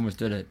 Yeah. I almost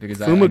did it because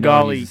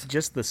Fumagalli,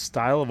 just the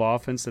style of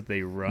offense that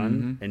they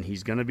run, and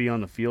he's going to be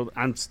on the field.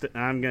 I'm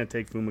going to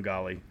take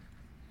Fumagalli.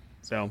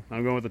 So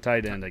I'm going with the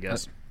tight end, I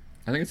guess.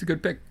 I think it's a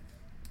good pick.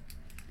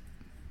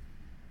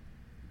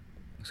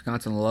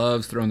 Wisconsin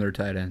loves throwing their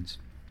tight ends.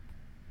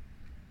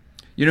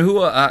 You know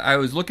who I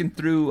was looking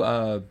through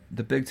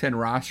the Big Ten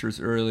rosters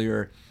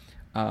earlier.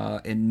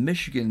 In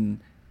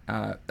Michigan,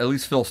 at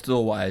least Phil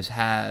Stillwise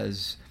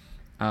has.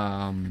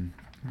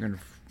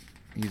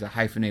 He's a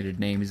hyphenated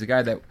name. He's a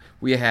guy that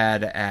we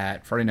had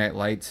at Friday Night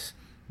Lights.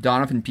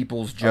 Donovan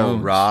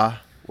Peoples-Jones. Oh, Raw.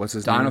 What's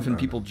his name? Donovan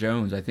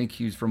Peoples-Jones. I think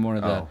he's from one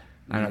of the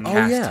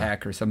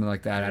Tech or something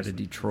like that out of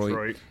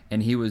Detroit.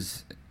 And he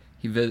was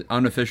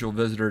unofficial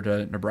visitor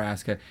to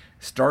Nebraska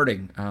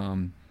starting.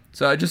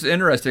 So just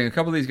interesting. A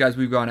couple of these guys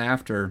we've gone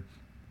after,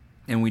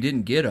 and we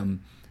didn't get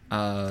them.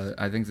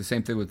 I think the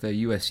same thing with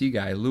the USC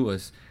guy,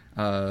 Lewis.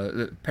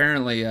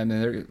 Apparently, I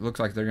mean, it looks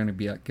like they're going to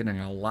be getting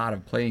a lot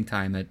of playing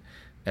time at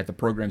the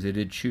programs they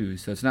did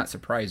choose. So it's not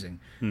surprising.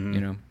 You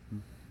know,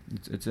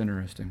 it's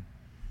interesting.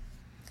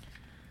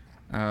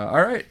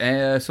 All right,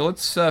 so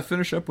let's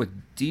finish up with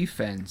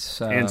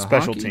defense and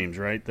special Honky. teams,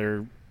 right?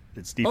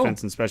 It's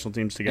defense and special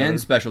teams together.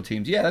 And special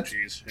teams, yeah, that's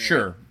Jeez, yeah.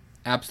 sure,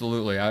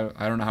 absolutely.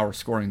 I don't know how we're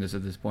scoring this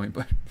at this point,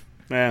 but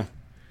yeah,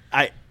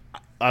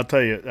 I'll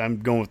tell you,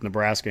 I'm going with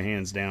Nebraska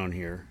hands down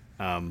here,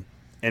 and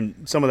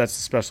some of that's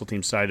the special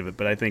team side of it.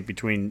 But I think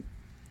between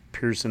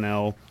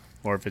Pearsonell,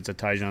 or if it's a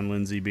Tyjon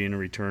Lindsey being a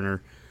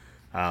returner,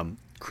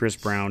 Chris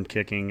Brown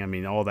kicking. I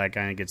mean, all that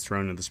kind of gets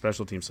thrown into the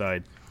special team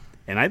side.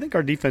 And I think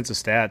our defensive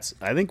stats,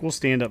 I think we'll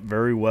stand up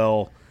very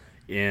well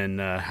in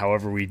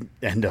however we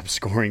end up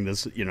scoring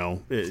this,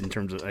 in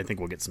terms of, I think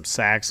we'll get some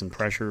sacks and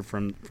pressure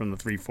from the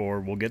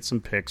 3-4. We'll get some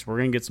picks. We're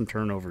going to get some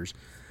turnovers.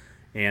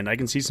 And I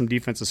can see some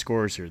defensive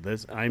scores here.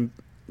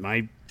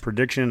 My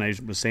prediction, I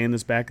was saying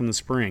this back in the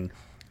spring,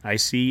 I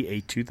see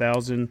a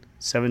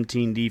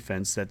 2017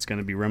 defense that's going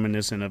to be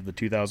reminiscent of the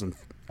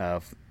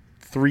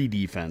 2003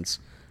 defense,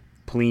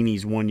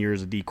 Pelini's 1 year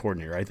as a D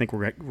coordinator. I think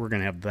we're going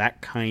to have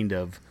that kind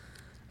of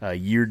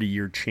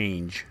year-to-year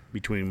change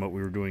between what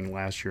we were doing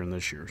last year and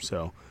this year.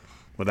 So,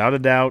 without a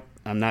doubt,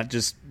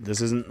 this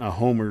isn't a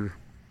homer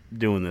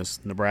doing this.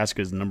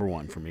 Nebraska is number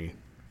one for me,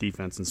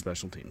 defense and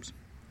special teams.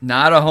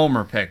 Not a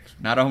homer pick.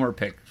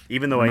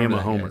 Even though I am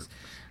a homer. Guys.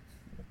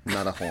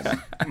 Not a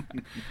homer.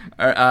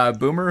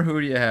 Boomer,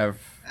 who do you have?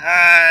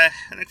 I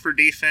think for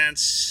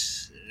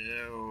defense,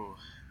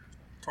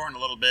 torn a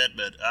little bit,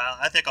 but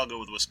I think I'll go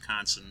with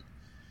Wisconsin.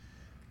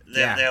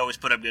 They always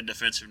put up good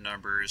defensive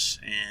numbers,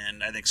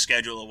 and I think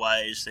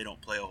schedule-wise, they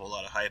don't play a whole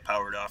lot of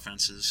high-powered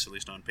offenses, at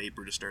least on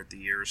paper, to start the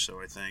year,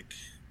 so I think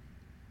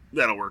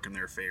that'll work in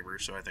their favor,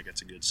 so I think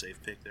it's a good, safe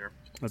pick there.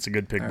 That's a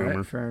good pick, All Boomer.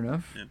 right, fair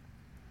enough. Yeah.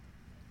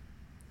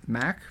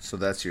 Mac? So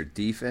that's your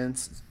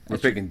defense? We're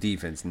picking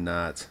defense,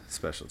 not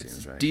special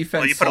teams, right?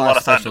 Defense. Well, you put a lot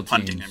of thought special into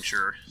punting, teams. I'm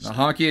sure. The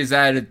Honky has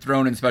added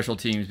thrown in special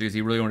teams because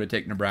he really wanted to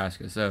take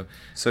Nebraska. So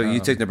you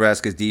took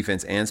Nebraska's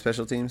defense and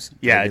special teams?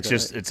 Yeah,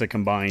 it's a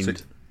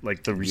combined,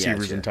 like the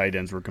receivers Gotcha. and tight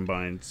ends were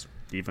combined,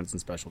 defense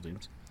and special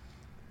teams.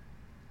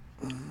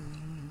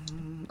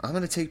 I'm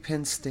going to take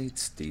Penn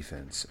State's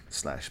defense /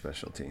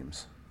 special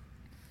teams.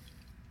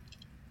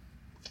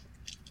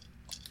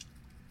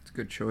 it's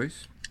a good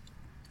choice.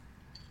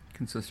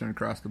 Consistent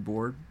across the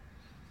board.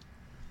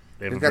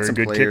 They have They've a got very some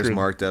good players kicker.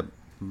 marked up.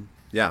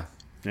 Yeah.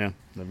 Yeah,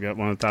 they've got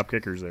one of the top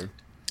kickers there.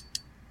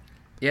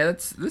 Yeah,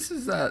 this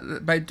is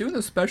by doing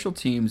the special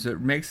teams, it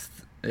makes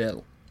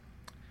it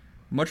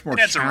much more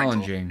It adds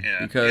challenging a wrinkle.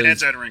 Yeah, because it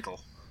adds that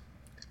wrinkle.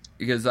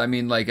 Because I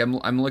mean, like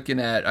I'm looking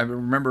at. I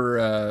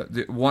remember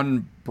the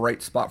one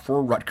bright spot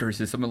for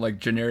Rutgers is someone like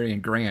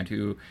Janarian Grant,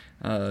 who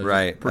is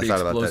Right, a pretty I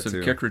thought about that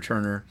explosive too. kick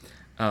returner,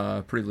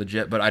 pretty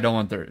legit. But I don't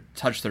want to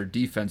touch their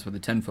defense with a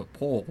 10-foot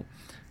pole.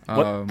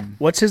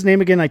 What's his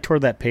name again? I tore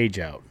that page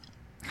out.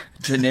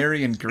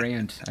 Janarian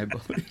Grant, I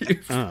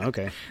believe. Oh,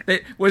 okay.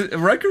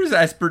 Rutgers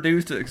has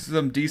produced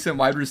some decent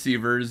wide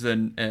receivers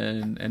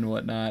and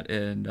whatnot,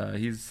 and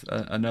he's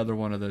another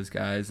one of those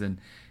guys. And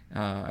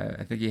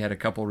I think he had a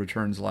couple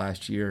returns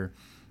last year.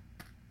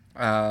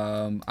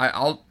 I'm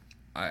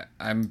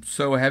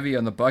so heavy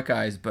on the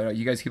Buckeyes, but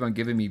you guys keep on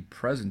giving me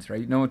presents,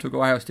 right? No one took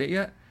Ohio State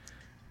yet.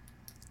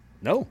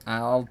 No.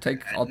 I'll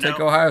take No.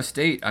 Ohio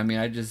State. I mean,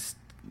 it's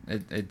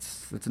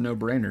a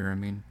no-brainer. I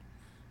mean.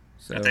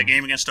 So. Got that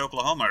game against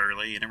Oklahoma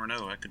early. You never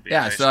know. That could be a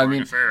Yeah, high so I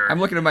mean, affair.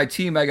 I'm looking at my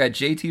team. I got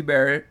JT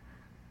Barrett,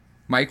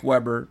 Mike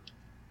Weber,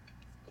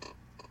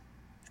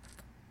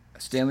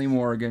 Stanley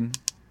Morgan,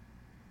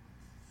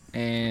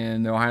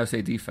 and the Ohio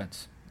State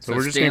defense. So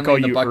we're just Stanley gonna call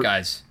and the you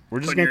Buckeyes.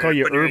 We're just Putting going to call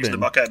you putting your eggs in Urban.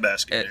 the Buckeye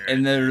basket there.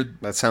 And they're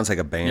That sounds like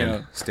a band,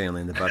 Yeah.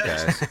 Stanley and the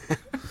Buckeyes.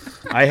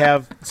 I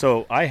have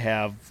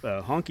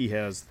Honky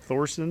has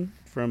Thorson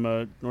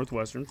from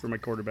Northwestern for my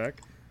quarterback.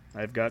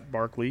 I've got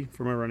Barkley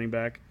for my running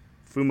back.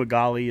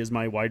 Fumagalli is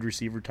my wide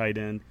receiver tight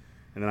end.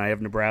 And then I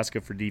have Nebraska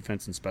for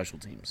defense and special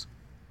teams.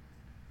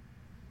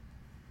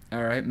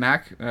 all right.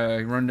 Mac,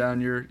 run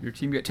down your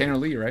team. You got Tanner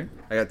Lee, right?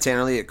 I got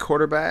Tanner Lee at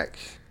quarterback.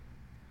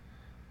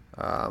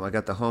 I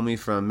got the homie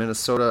from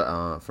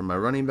Minnesota for my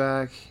running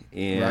back.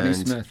 And Rodney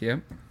Smith, yeah.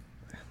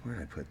 where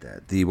did I put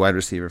that? The wide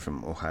receiver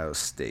from Ohio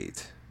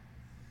State.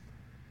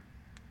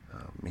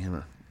 Oh,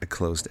 man, I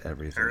closed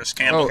everything. Paris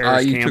Campbell.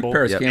 Paris You Campbell. took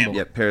Paris Yep, Campbell.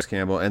 Yep, Paris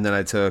Campbell. And then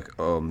I took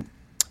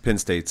Penn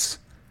State's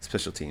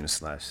special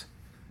teams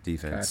 /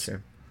 defense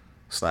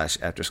Gotcha.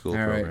 / after school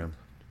All right. program.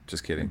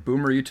 Just kidding.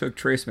 Boomer, you took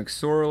Trace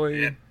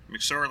McSorley. Yeah.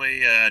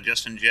 McSorley,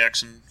 Justin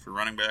Jackson for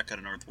running back out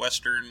of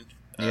Northwestern.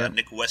 Yep.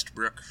 Nick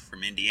Westbrook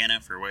from Indiana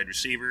for wide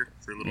receiver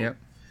for a Yep.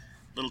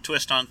 little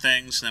twist on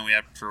things. And then we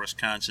have for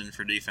Wisconsin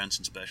for defense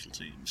and special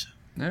teams.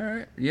 All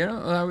right.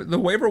 The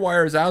waiver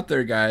wire is out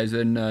there, guys,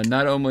 and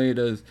not only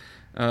does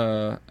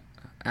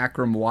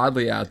Akram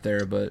Wadley out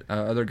there, but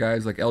other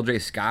guys like L.J.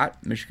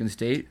 Scott, Michigan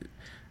State.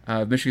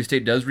 Michigan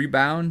State does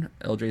rebound.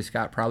 L.J.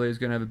 Scott probably is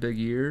going to have a big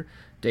year.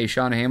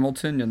 Deshaun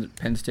Hamilton, and the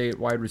Penn State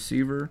wide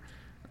receiver.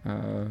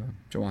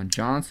 Jawan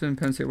Johnson,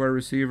 Penn State wide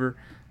receiver.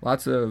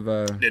 Lots of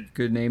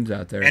good names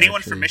out there.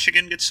 Anyone actually. from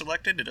Michigan gets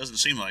selected? It doesn't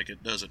seem like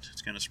it, does it?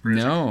 It's kind of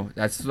surprising. No,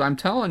 that's what I'm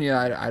telling you.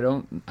 I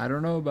don't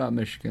know about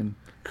Michigan.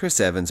 Chris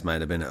Evans might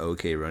have been an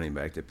okay running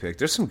back to pick.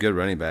 There's some good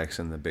running backs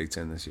in the Big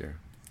Ten this year.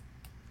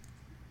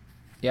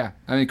 Yeah,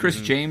 I mean Chris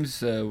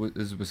James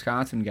is a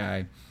Wisconsin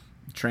guy,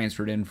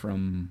 transferred in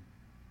from,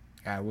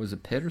 was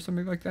it Pitt or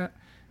something like that?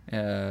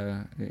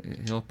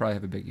 He'll probably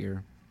have a big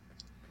year.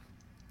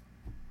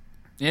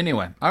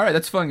 Anyway, all right,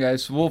 that's fun,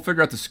 guys. We'll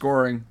figure out the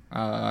scoring.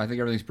 I think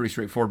everything's pretty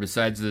straightforward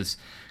besides this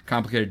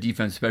complicated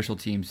defense special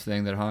teams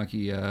thing that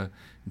Honky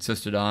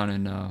insisted on,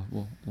 and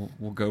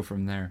we'll go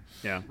from there.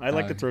 Yeah, I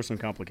like to throw some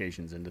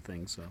complications into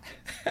things. So,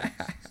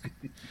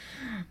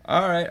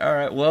 all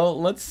right.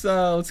 Well, let's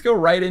go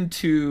right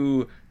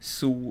into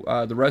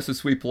the rest of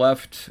Sweep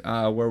Left,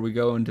 where we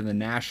go into the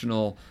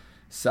national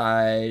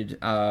side.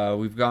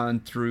 We've gone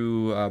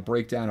through a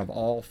breakdown of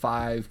all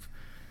 5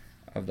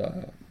 of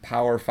the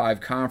Power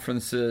 5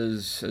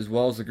 conferences, as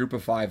well as the Group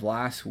of 5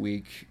 last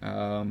week.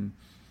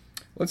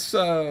 Let's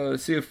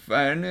see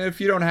if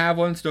you don't have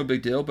one, it's no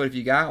big deal, but if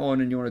you got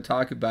one and you want to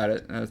talk about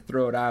it,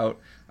 throw it out.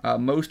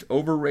 Most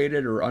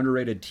overrated or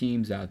underrated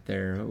teams out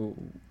there.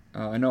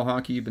 I know,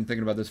 Honky, you've been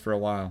thinking about this for a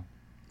while.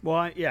 Well,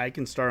 I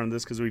can start on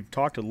this because we've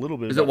talked a little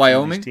bit Is about it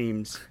Wyoming? These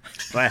teams.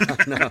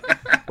 No.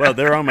 Well,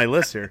 they're on my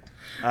list here.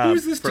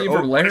 Who's this team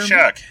from What a Laramie?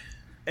 shock.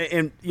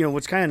 And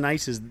what's kind of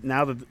nice is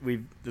now that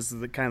this is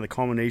the kind of the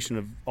culmination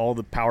of all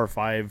the Power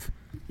 5,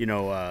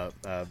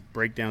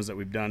 breakdowns that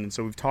we've done, and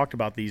so we've talked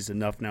about these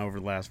enough now over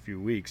the last few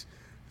weeks.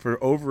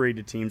 For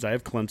overrated teams, I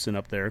have Clemson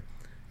up there,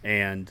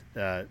 and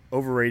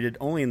overrated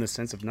only in the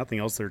sense of nothing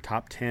else. They're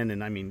top 10,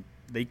 and I mean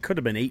they could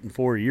have been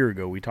 8-4 a year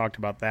ago. We talked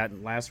about that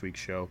in last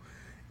week's show,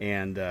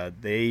 and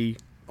they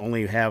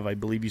only have, I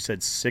believe you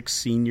said, 6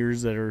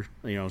 seniors that are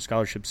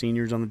scholarship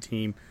seniors on the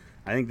team.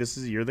 I think this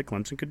is a year that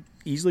Clemson could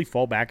easily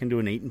fall back into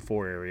an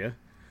 8-4 area.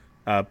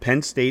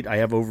 Penn State, I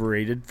have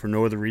overrated for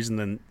no other reason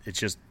than it's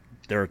just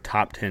they're a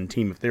top 10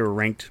 team. If they were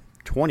ranked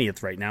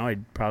 20th right now,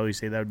 I'd probably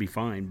say that would be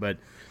fine. But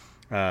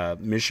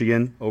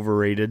Michigan,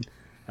 overrated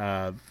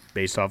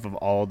based off of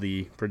all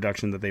the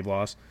production that they've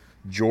lost.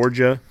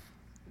 Georgia,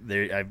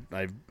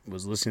 I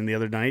was listening the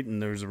other night,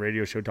 and there was a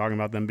radio show talking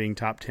about them being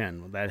top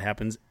 10. Well, that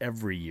happens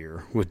every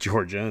year with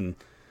Georgia.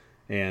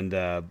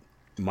 And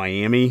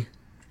Miami,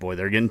 boy,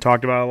 they're getting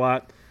talked about a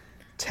lot.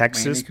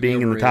 Texas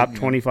being in the top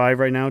 25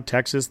 right now.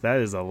 Texas,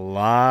 that is a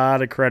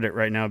lot of credit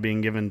right now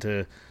being given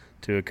to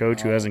a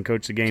coach who hasn't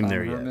coached a game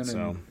there yet.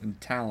 So and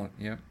talent,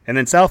 yeah. And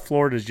then South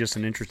Florida is just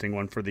an interesting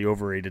one for the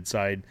overrated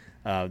side.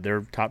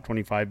 They're top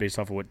 25 based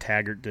off of what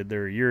Taggart did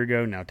there a year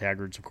ago. Now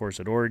Taggart's, of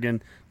course, at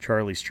Oregon.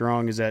 Charlie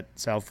Strong is at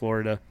South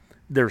Florida.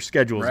 Their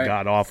schedule is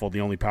god-awful.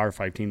 The only Power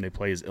 5 team they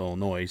play is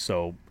Illinois.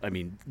 So, I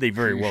mean, they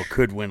very well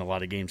could win a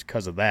lot of games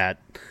because of that.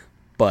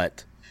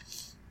 But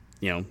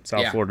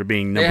South Florida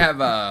being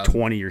number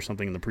 20 or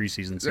something in the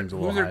preseason seems a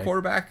little high. Who's their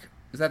quarterback?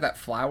 Is that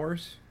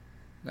Flowers?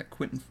 That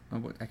Quentin?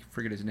 I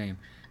forget his name.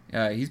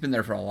 He's been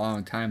there for a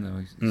long time,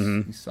 though.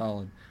 He's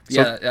solid.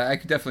 But I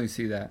could definitely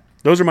see that.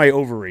 Those are my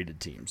overrated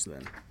teams,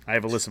 then. I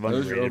have a list of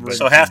underrated.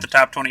 So half the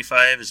top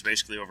 25 is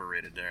basically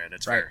overrated. All right,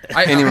 that's fair.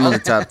 Anyone in the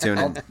top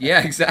 2,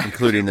 yeah, exactly.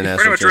 including the national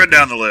Pretty much read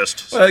down the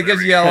list. Well, it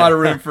gives you a lot of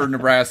room for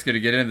Nebraska to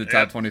get into the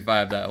top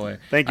 25 that way.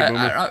 Thank you,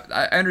 Boomer.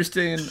 I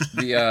understand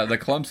the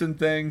Clemson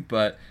thing,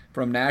 but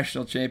from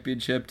national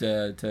championship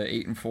to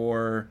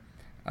 8-4,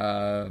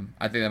 I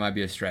think that might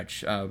be a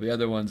stretch. The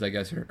other ones, I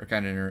guess, are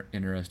kind of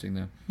interesting,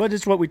 though. But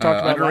it's what we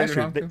talked about last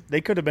year. Honka? They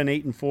could have been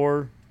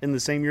 8-4 in the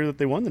same year that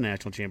they won the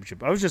national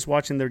championship. I was just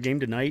watching their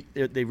game tonight.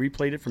 They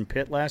replayed it from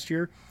Pitt last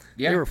year.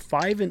 Yeah. They were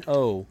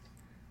 5-0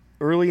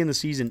 early in the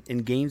season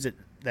in games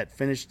that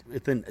finished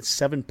within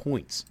 7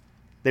 points.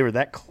 They were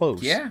that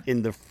close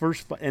in the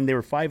first, and they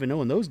were 5-0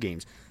 in those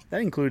games.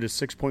 That included a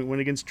 6-point win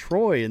against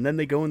Troy, and then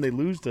they go and they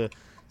lose to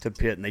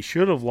Pitt, and they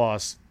should have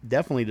lost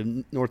definitely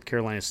to North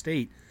Carolina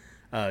State.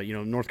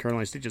 North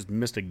Carolina State just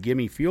missed a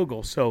gimme field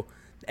goal. So,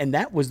 and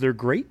that was their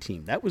great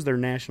team. That was their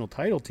national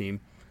title team.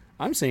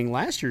 I'm saying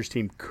last year's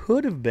team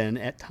could have been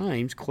at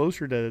times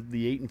closer to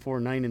the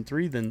 8-4,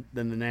 9-3 than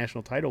the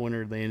national title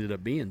winner they ended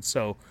up being.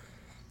 So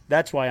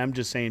that's why I'm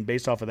just saying,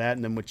 based off of that,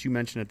 and then what you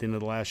mentioned at the end of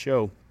the last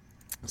show,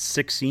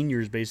 6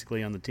 seniors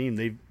basically on the team.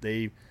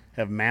 They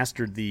have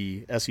mastered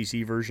the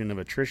SEC version of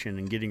attrition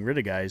and getting rid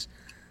of guys.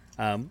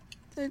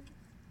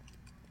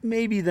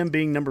 Maybe them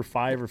being number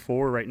 5 or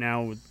 4 right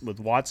now with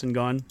Watson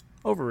gone,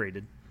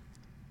 overrated.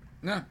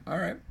 No, all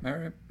right,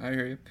 I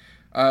hear you.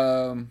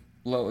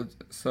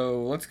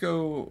 So let's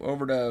go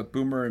over to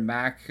Boomer and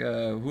Mac.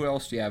 Who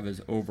else do you have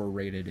as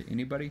overrated?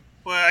 Anybody?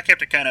 Well, I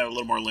kept it kind of a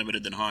little more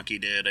limited than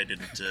Honky did. I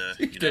didn't.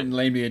 You didn't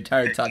name the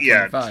entire top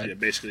 25. Yeah,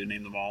 basically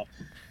name them all.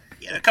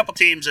 Yeah, a couple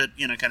teams that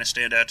kind of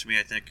stand out to me.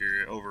 I think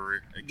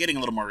are getting a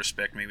little more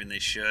respect maybe than they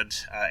should.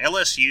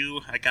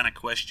 LSU, I kind of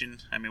question.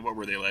 I mean, what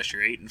were they last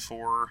year?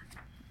 8-4.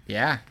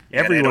 Yeah,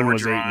 everyone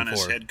was 8-4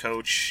 as head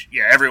coach.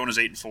 Yeah, everyone was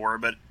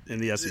 8-4, but in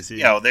the SEC,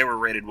 they were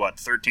rated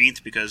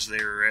 13th because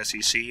they were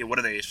SEC. What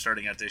are they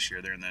starting at this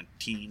year? They're in the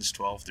teens,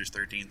 12th or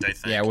 13th, I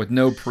think. Yeah, with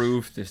no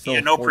proof. There's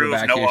still no proof,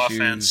 no issues.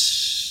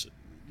 offense.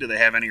 Do they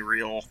have any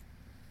real?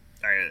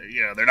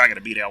 They're not going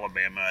to beat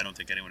Alabama. I don't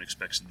think anyone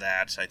expects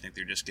that. I think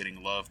they're just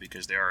getting love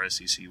because they are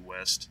SEC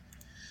West.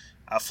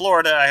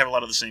 Florida, I have a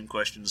lot of the same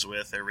questions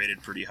with. They're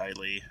rated pretty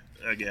highly.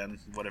 Again,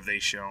 what have they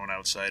shown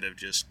outside of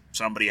just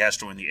somebody has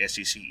to win the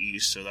SEC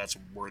East, so that's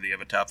worthy of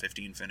a top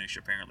 15 finish,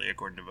 apparently,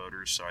 according to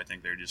voters. So I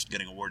think they're just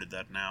getting awarded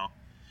that now.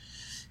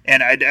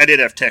 And I did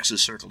have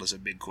Texas circled as a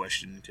big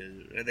question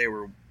because they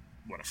were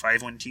a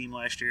 5-win team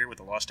last year with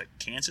a loss to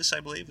Kansas, I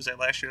believe. Was that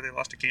last year they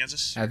lost to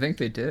Kansas? I think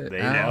they did.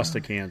 They lost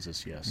to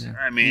Kansas, yes. Yeah.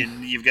 I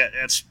mean,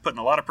 that's putting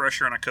a lot of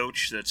pressure on a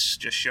coach that's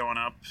just showing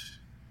up.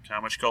 How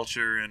much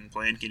culture and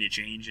plan can you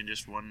change in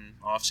just one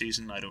off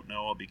season? I don't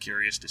know. I'll be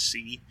curious to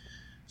see.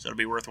 So it'll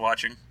be worth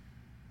watching.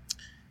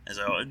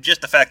 Just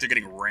the fact they're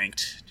getting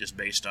ranked just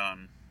based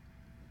on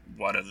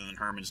what other than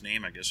Herman's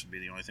name, I guess, would be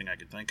the only thing I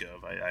could think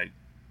of. I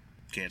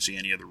can't see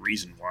any other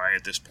reason why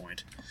at this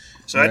point.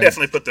 So right. I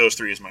definitely put those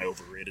three as my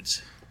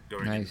overrateds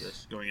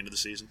going into the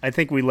season. I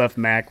think we left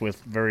Mac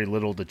with very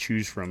little to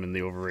choose from in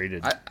the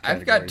overrated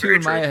I've got two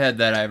in my head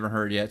that I haven't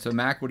heard yet. So,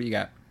 Mac, what do you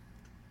got?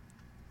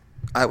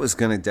 I was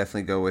going to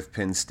definitely go with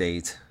Penn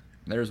State.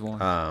 There's one.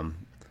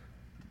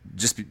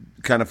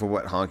 Kind of for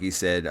what Honky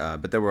said,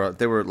 but there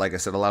were, like I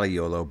said, a lot of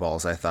YOLO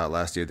balls I thought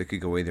last year that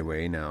could go either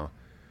way now.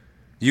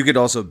 You could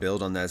also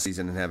build on that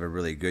season and have a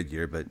really good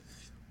year, but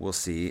we'll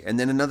see. And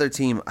then another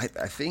team, I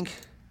think,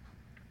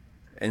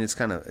 and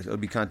it'll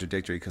be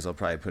contradictory because I'll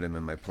probably put them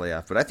in my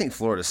playoff, but I think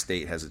Florida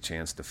State has a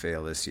chance to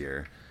fail this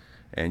year.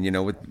 And,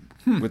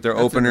 with their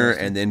opener,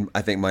 and then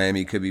I think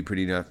Miami could be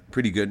pretty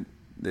good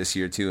this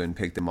year too and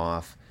pick them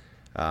off.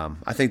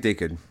 I think they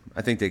could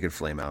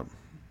flame out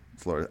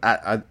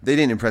Florida. They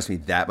didn't impress me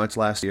that much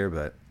last year,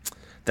 but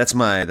that's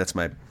my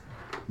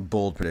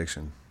bold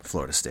prediction.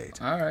 Florida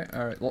State. All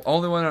right. Well,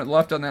 only one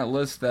left on that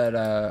list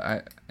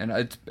that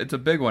it's a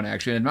big one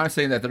actually. I'm not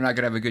saying that they're not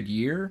going to have a good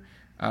year,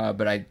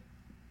 but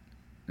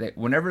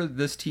whenever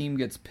this team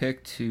gets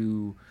picked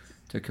to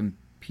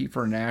compete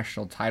for a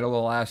national title the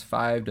last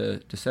 5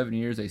 to 7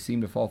 years, they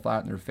seem to fall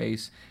flat in their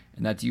face,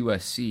 and that's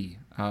USC.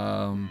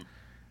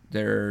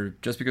 They're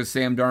just because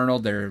Sam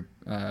Darnold, they're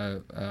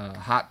a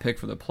hot pick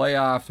for the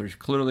playoffs. They're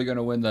clearly going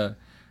to win the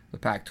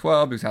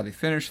Pac-12 because how they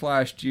finished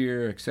last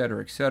year, et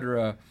cetera, et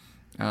cetera.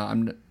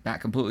 I'm not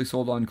completely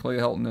sold on Clay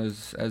Helton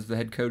as the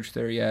head coach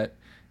there yet,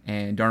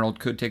 and Darnold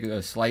could take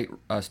a slight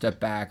step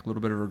back, a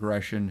little bit of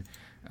regression.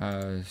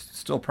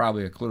 Still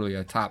probably clearly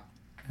a top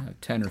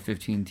 10 or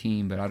 15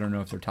 team, but I don't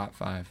know if they're top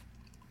 5.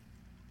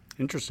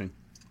 Interesting.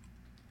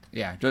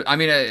 Yeah,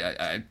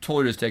 I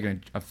totally just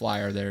taking a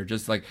flyer there.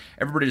 Just like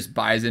everybody just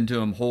buys into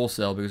him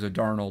wholesale because of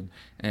Darnold,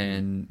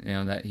 and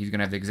that he's going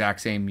to have the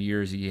exact same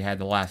years he had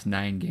the last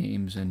 9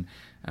 games, and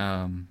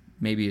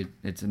maybe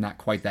it's not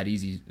quite that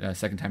easy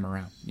second time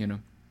around.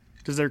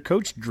 Does their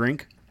coach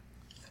drink?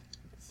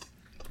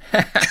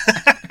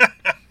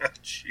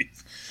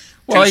 Jeez.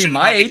 Well, he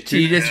might.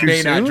 He just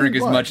may not drink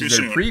as much as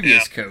their soon,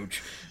 previous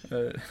coach.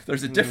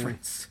 There's a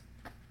difference.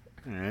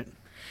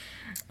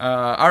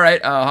 All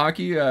right.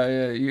 Hockey,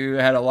 you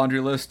had a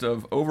laundry list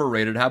of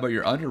overrated. How about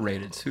your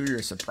underrated? Who are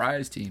your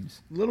surprise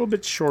teams? A little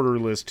bit shorter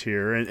list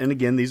here. And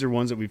again, these are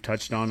ones that we've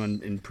touched on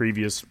in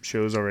previous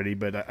shows already.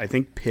 But I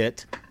think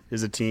Pitt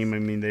is a team. I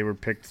mean, they were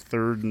picked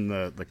 3rd in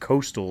the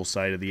coastal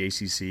side of the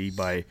ACC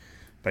by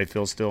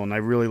Phil Steele. And I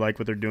really like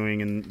what they're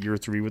doing in year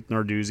 3 with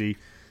Narduzzi,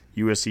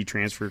 USC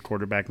transfer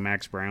quarterback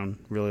Max Brown.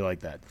 Really like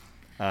that.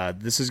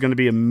 This is going to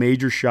be a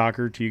major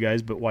shocker to you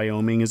guys, but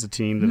Wyoming is a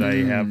team that I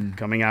have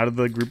coming out of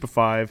the group of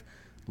 5.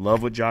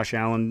 Love what Josh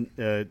Allen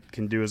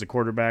can do as a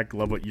quarterback.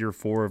 Love what year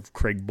 4 of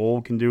Craig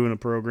Bowl can do in a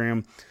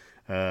program.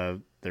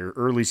 Their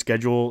early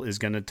schedule is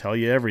going to tell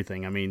you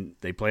everything. I mean,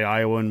 they play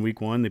Iowa in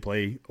week 1. They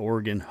play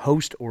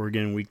host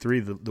Oregon in week 3,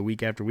 the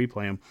week after we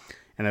play them.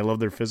 And I love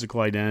their physical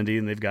identity,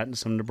 and they've gotten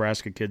some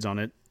Nebraska kids on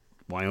it.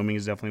 Wyoming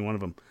is definitely one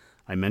of them.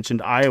 I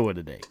mentioned Iowa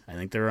today. I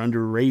think they're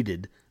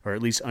underrated, or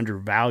at least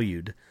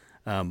undervalued.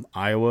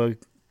 Iowa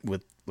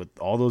with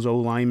all those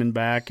O-linemen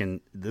back,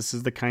 and this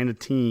is the kind of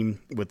team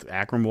with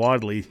Akram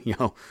Wadley,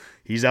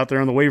 he's out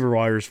there on the waiver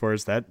wires for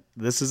us.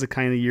 This is the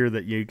kind of year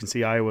that you can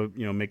see Iowa,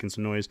 making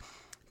some noise.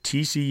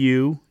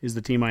 TCU is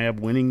the team I have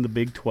winning the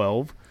Big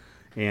 12,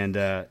 and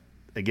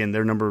again,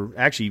 their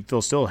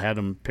Phil Steele had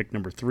them picked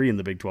number 3 in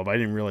the Big 12. I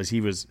didn't realize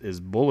he was as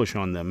bullish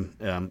on them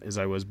as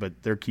I was,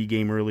 but their key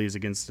game early is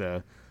against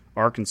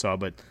Arkansas,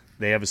 but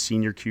they have a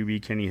senior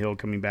QB, Kenny Hill,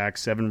 coming back,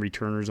 7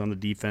 returners on the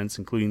defense,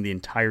 including the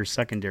entire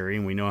secondary,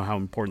 and we know how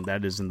important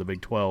that is in the Big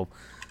 12.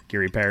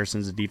 Gary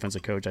Patterson's a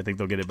defensive coach. I think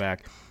they'll get it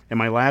back. And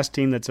my last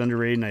team that's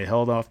underrated, and I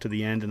held off to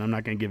the end, and I'm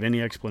not going to give any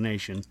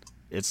explanation,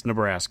 it's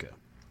Nebraska.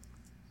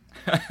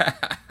 5-7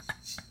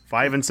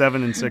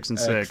 and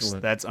 6-6.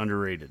 Excellent. That's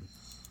underrated.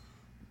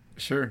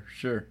 Sure.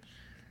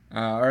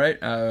 All right.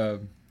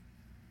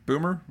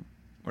 Boomer,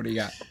 what do you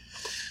got?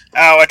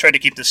 Oh, I tried to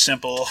keep this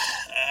simple.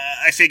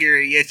 I figure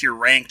if you're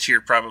ranked,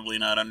 you're probably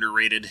not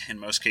underrated in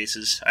most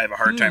cases. I have a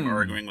hard time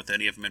arguing with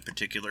any of them in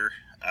particular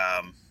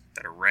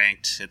that are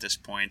ranked at this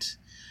point.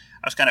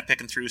 I was kind of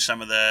picking through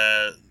some of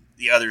the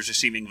others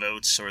receiving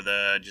votes or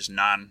the just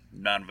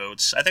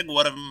non-votes. I think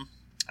one of them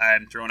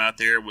I'm throwing out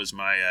there was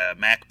my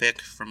Mac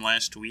pick from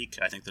last week.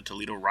 I think the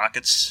Toledo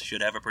Rockets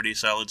should have a pretty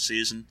solid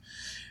season.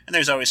 And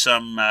there's always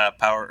some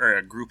power or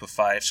a group of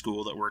 5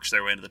 school that works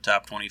their way into the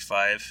top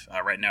 25.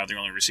 Right now, they're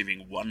only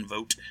receiving 1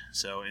 vote,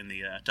 so in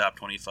the top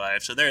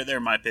 25. So they're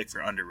my pick for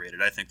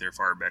underrated. I think they're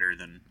far better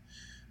than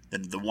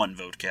the 1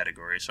 vote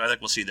category. So I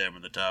think we'll see them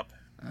in the top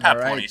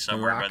 20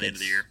 somewhere by the end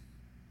of the year.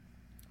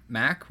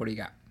 Mac, what do you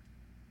got?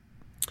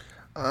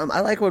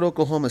 I like what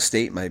Oklahoma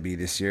State might be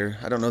this year.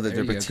 I don't know that There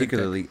they're you go, good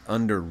particularly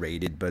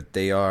underrated, but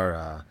they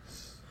are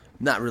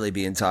not really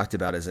being talked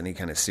about as any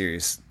kind of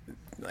serious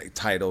like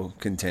title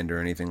contender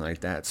or anything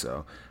like that.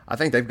 So I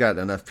think they've got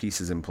enough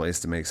pieces in place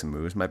to make some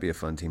moves. Might be a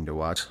fun team to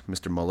watch.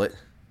 Mr. Mullet,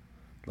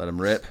 let him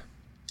rip.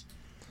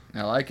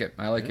 I like it.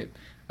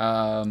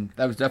 That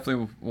was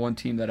definitely one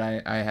team that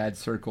I had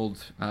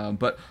circled.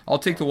 But I'll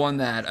take the one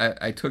that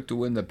I took to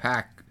win the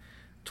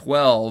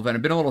Pac-12. And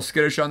I've been a little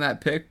skittish on that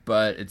pick,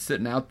 but it's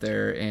sitting out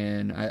there.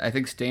 And I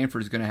think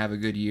Stanford's going to have a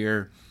good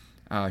year.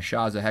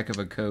 Shaw's a heck of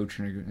a coach,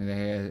 and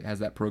he has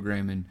that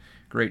program in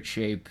great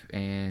shape.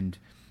 And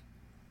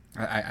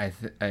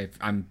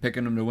I'm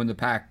picking them to win the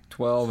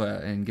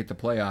Pac-12 and get the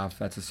playoff.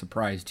 That's a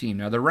surprise team.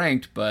 Now, they're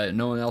ranked, but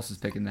no one else is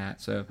picking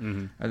that. So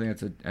I think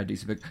that's a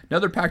decent pick.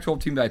 Another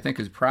Pac-12 team that I think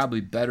is probably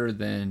better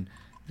than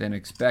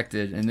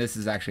expected, and this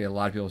is actually a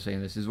lot of people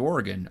saying this, is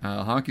Oregon.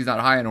 Honky's not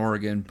high on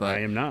Oregon, but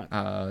I am not.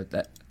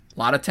 A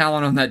lot of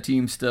talent on that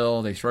team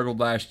still. They struggled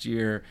last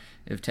year.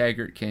 If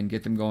Taggart can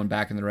get them going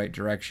back in the right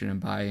direction and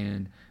buy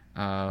in,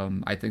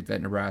 I think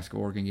that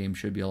Nebraska-Oregon game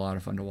should be a lot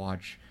of fun to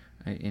watch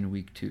in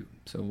week 2.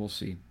 So we'll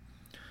see.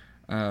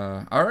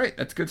 All right,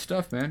 that's good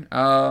stuff, man.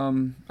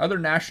 Other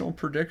national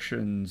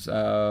predictions.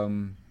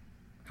 Heisman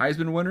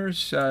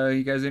winners.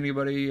 You guys,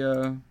 anybody?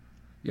 You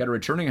got a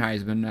returning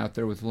Heisman out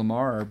there with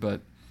Lamar, but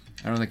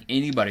I don't think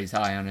anybody's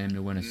high on him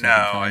to win a second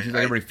time. I think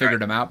everybody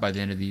figured him out by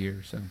the end of the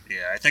year. So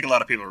yeah, I think a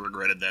lot of people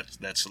regretted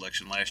that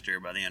selection last year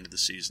by the end of the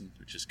season,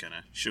 which just kind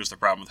of shows the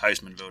problem with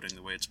Heisman voting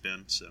the way it's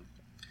been. So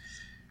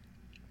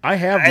I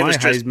have my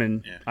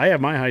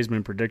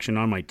Heisman prediction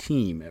on my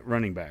team at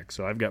running back,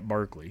 so I've got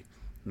Barkley.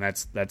 And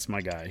that's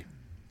my guy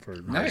for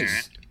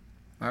nice.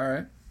 All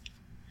right.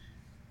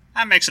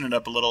 I'm mixing it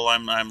up a little.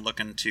 I'm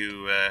looking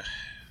to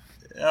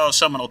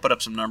someone will put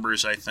up some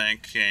numbers, I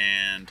think,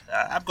 and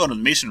I'm going with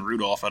Mason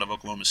Rudolph out of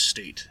Oklahoma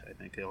State. I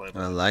think he'll have.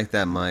 I like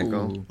that,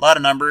 Michael. Ooh. A lot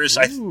of numbers.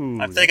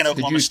 Ooh, I'm thinking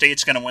Oklahoma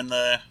State's going to win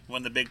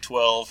the Big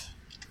 12.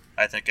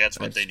 I think that's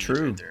what they need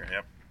right there.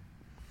 Yep.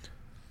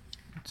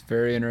 It's a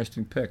very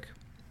interesting pick.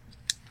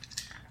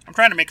 I'm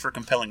trying to make for a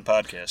compelling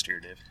podcast here,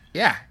 Dave.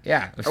 Yeah.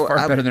 It's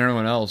far better than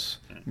everyone else.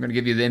 I'm going to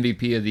give you the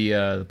MVP of the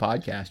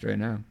podcast right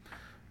now.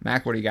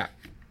 Mac, what do you got?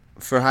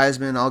 For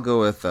Heisman, I'll go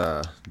with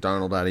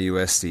Darnold out of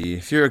USC.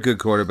 If you're a good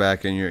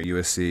quarterback and you're at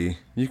USC,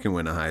 you can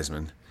win a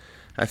Heisman.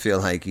 I feel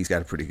like he's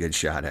got a pretty good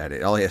shot at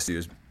it. All he has to do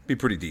is be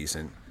pretty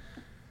decent.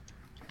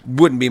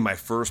 Wouldn't be my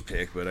first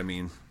pick, but I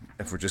mean,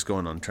 if we're just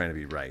going on trying to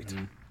be right,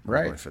 I'm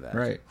going for that.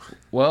 Right.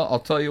 Well, I'll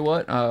tell you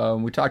what.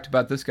 We talked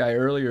about this guy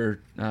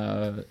earlier.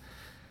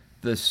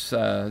 This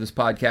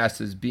podcast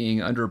is being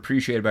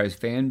underappreciated by his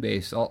fan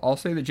base. I'll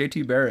say that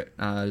JT Barrett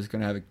is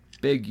going to have a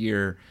big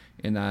year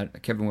in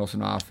that Kevin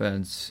Wilson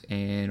offense,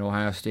 and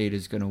Ohio State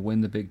is going to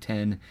win the Big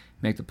Ten,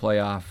 make the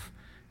playoff,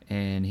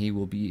 and he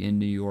will be in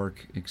New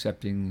York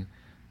accepting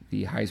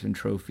the Heisman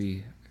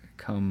Trophy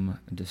come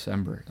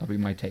December. That'll be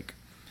my take.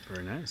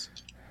 Very nice.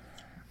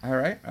 All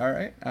right.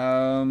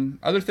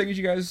 Other things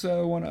you guys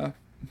want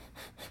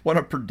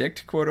to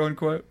predict, quote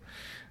unquote?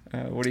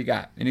 What do you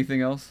got?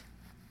 Anything else?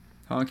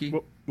 Honky?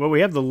 Well,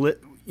 we have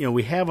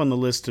we have on the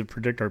list to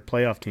predict our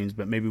playoff teams,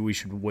 but maybe we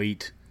should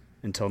wait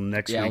until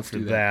next week for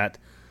that.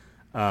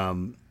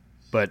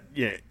 But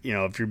yeah,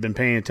 if you've been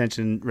paying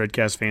attention,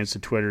 Redcast fans, to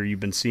Twitter, you've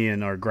been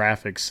seeing our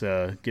graphics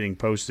getting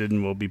posted,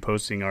 and we'll be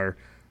posting our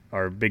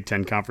Big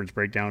Ten conference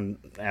breakdown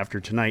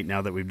after tonight.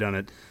 Now that we've done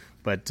it,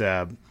 but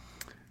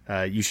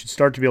you should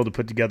start to be able to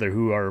put together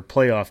who our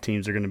playoff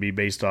teams are going to be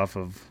based off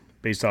of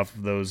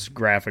those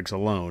graphics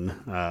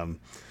alone.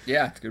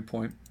 Yeah, that's a good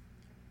point.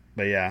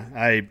 But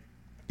I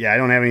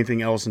don't have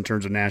anything else in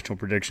terms of national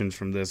predictions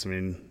from this. I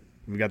mean,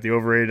 we got the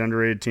overrated,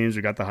 underrated teams.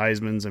 We got the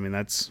Heismans. I mean,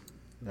 that's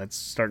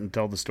starting to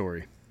tell the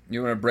story.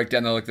 You want to break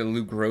down the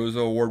Luke Rosa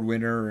Award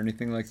winner or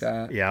anything like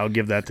that? Yeah, I'll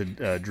give that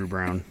to Drew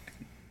Brown.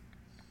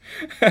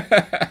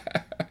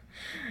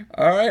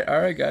 All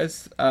right,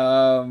 guys.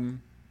 All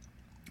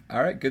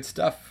right, good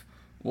stuff.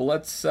 Well,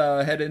 let's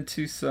head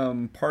into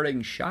some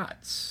parting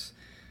shots.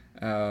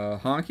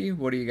 Honky,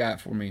 what do you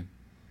got for me?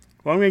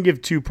 Well, I'm going to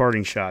give 2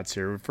 parting shots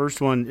here. The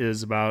first one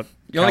is about...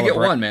 You only get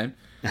one, man.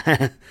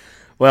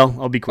 Well,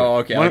 I'll be quick. Oh,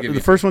 okay. The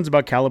first one's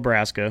about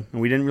Calabrasca,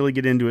 and we didn't really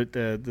get into it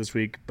this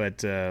week,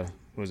 but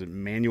was it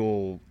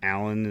Manuel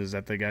Allen? Is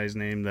that the guy's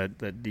name that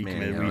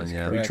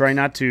decommitted? We try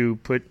not to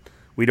put...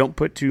 We don't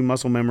put to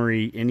muscle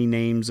memory any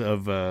names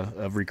of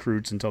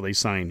recruits until they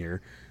sign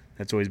here.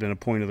 That's always been a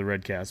point of the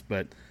Redcast.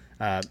 But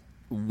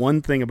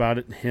one thing about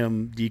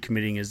him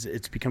decommitting is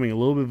it's becoming a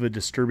little bit of a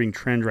disturbing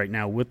trend right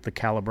now with the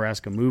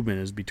Calabrasca movement,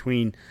 is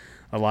between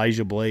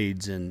Elijah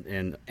Blades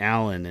and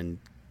Allen and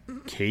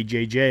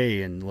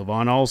KJJ and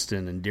Levon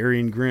Alston and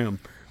Darian Grimm.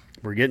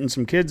 We're getting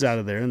some kids out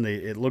of there, and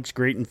it looks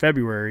great in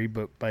February,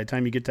 but by the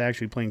time you get to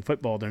actually playing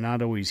football, they're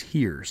not always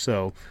here.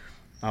 So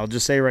I'll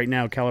just say right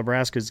now,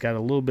 Calabrasca's got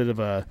a little bit of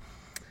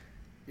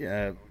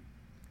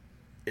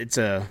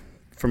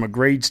from a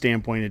grade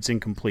standpoint, it's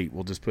incomplete.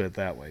 We'll just put it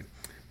that way.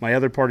 my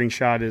other parting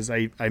shot is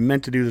I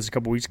meant to do this a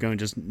couple weeks ago and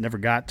just never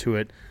got to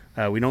it.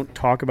 We don't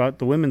talk about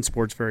the women's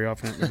sports very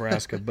often at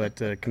Nebraska, but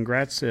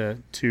congrats to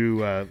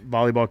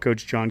volleyball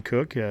coach John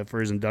Cook for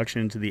his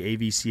induction into the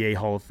AVCA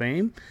Hall of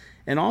Fame,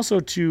 and also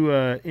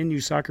to NU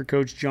soccer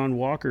coach John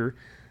Walker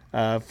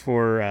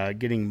for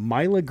getting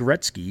Mila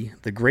Gretzky,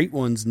 the Great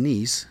One's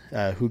niece,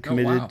 who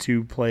committed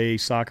to play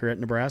soccer at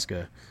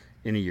Nebraska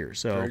in a year.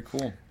 So very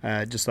cool.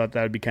 Just thought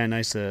that would be kind of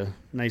nice,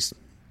 nice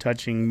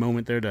touching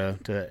moment there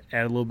to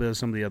add a little bit of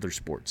some of the other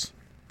sports.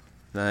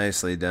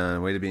 Nicely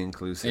done. Way to be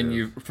inclusive. And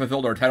you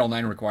fulfilled our Title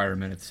IX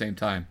requirement at the same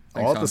time.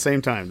 Thanks, all at the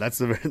same time. That's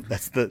get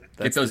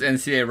those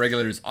NCAA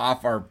regulators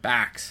off our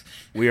backs.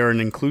 We are an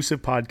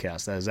inclusive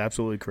podcast. That is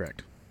absolutely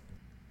correct.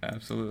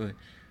 Absolutely.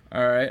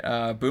 All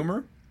right,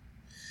 Boomer.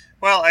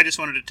 Well, I just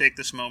wanted to take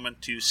this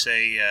moment to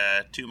say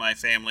to my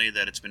family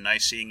that it's been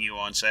nice seeing you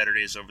on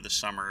Saturdays over the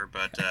summer,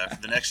 but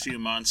for the next few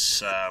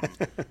months,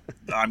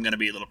 I'm going to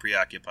be a little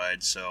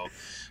preoccupied, so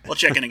we'll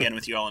check in again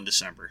with you all in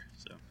December.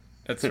 So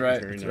that's right.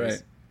 Very that's nice.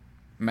 right.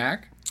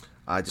 Mac?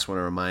 I just want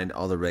to remind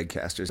all the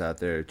Redcasters out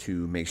there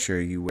to make sure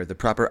you wear the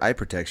proper eye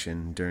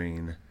protection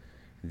during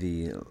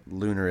the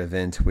lunar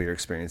event we are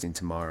experiencing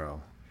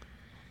tomorrow.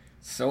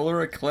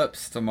 Solar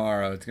eclipse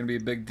tomorrow. It's going to be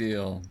a big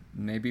deal.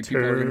 Maybe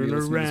people are going to be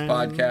listening to this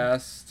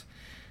podcast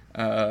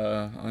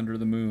under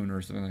the moon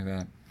or something like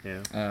that.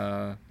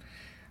 Yeah.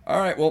 All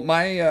right. Well,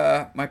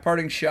 my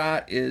parting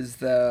shot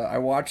is I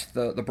watched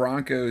the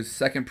Broncos'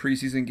 second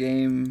preseason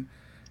game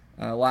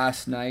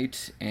last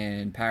night,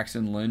 and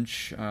Paxton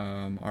Lynch,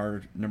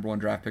 our number 1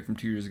 draft pick from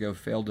 2 years ago,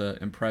 failed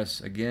to impress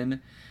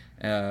again.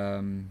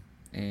 And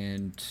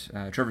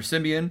Trevor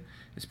Siemian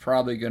is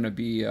probably going to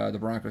be the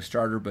Broncos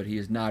starter, but he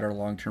is not our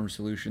long-term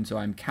solution. So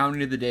I'm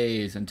counting the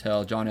days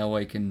until John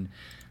Elway can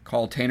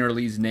call Tanner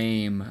Lee's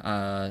name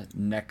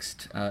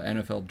next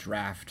NFL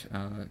draft,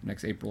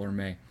 next April or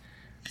May.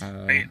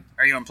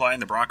 Are you implying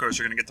the Broncos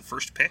are going to get the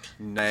first pick?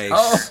 Nice.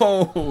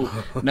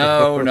 Oh,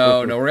 no. We're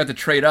going to have to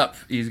trade up.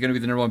 He's going to be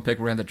the number 1 pick.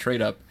 We're going to have to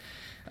trade up.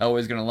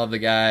 Elway's going to love the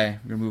guy.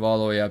 We're going to move all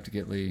the way up to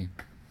get Lee.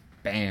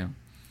 Bam.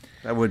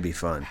 That would be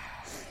fun.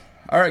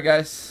 All right,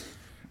 guys.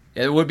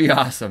 It would be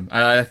awesome.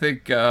 I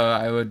think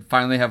I would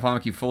finally have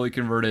Honky fully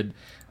converted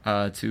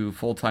to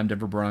full-time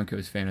Denver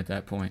Broncos fan at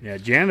that point. Yeah,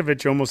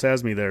 Janovich almost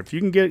has me there. If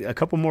you can get a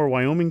couple more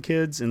Wyoming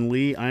kids and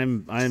Lee,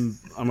 I'm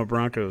a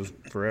Broncos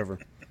forever.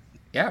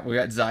 Yeah, we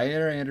got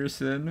Zaire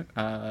Anderson,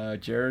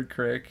 Jared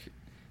Crick,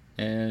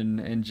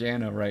 and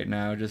Jana right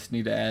now. Just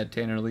need to add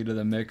Tanner Lee to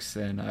the mix,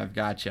 and I've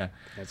got you.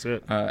 That's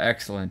it.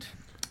 Excellent.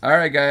 All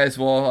right, guys.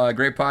 Well,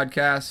 great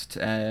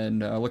podcast,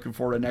 and looking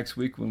forward to next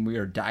week when we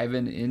are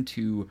diving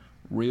into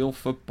real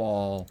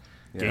football.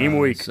 Game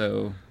week.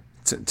 So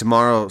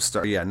Tomorrow,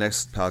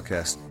 next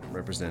podcast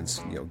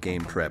represents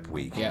game prep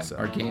week. yeah, so.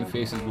 our game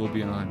faces will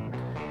be on.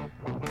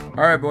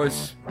 All right,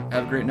 boys.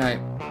 Have a great night.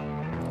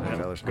 All right,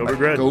 fellas. Go Big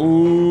Red.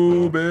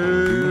 Go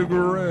Big.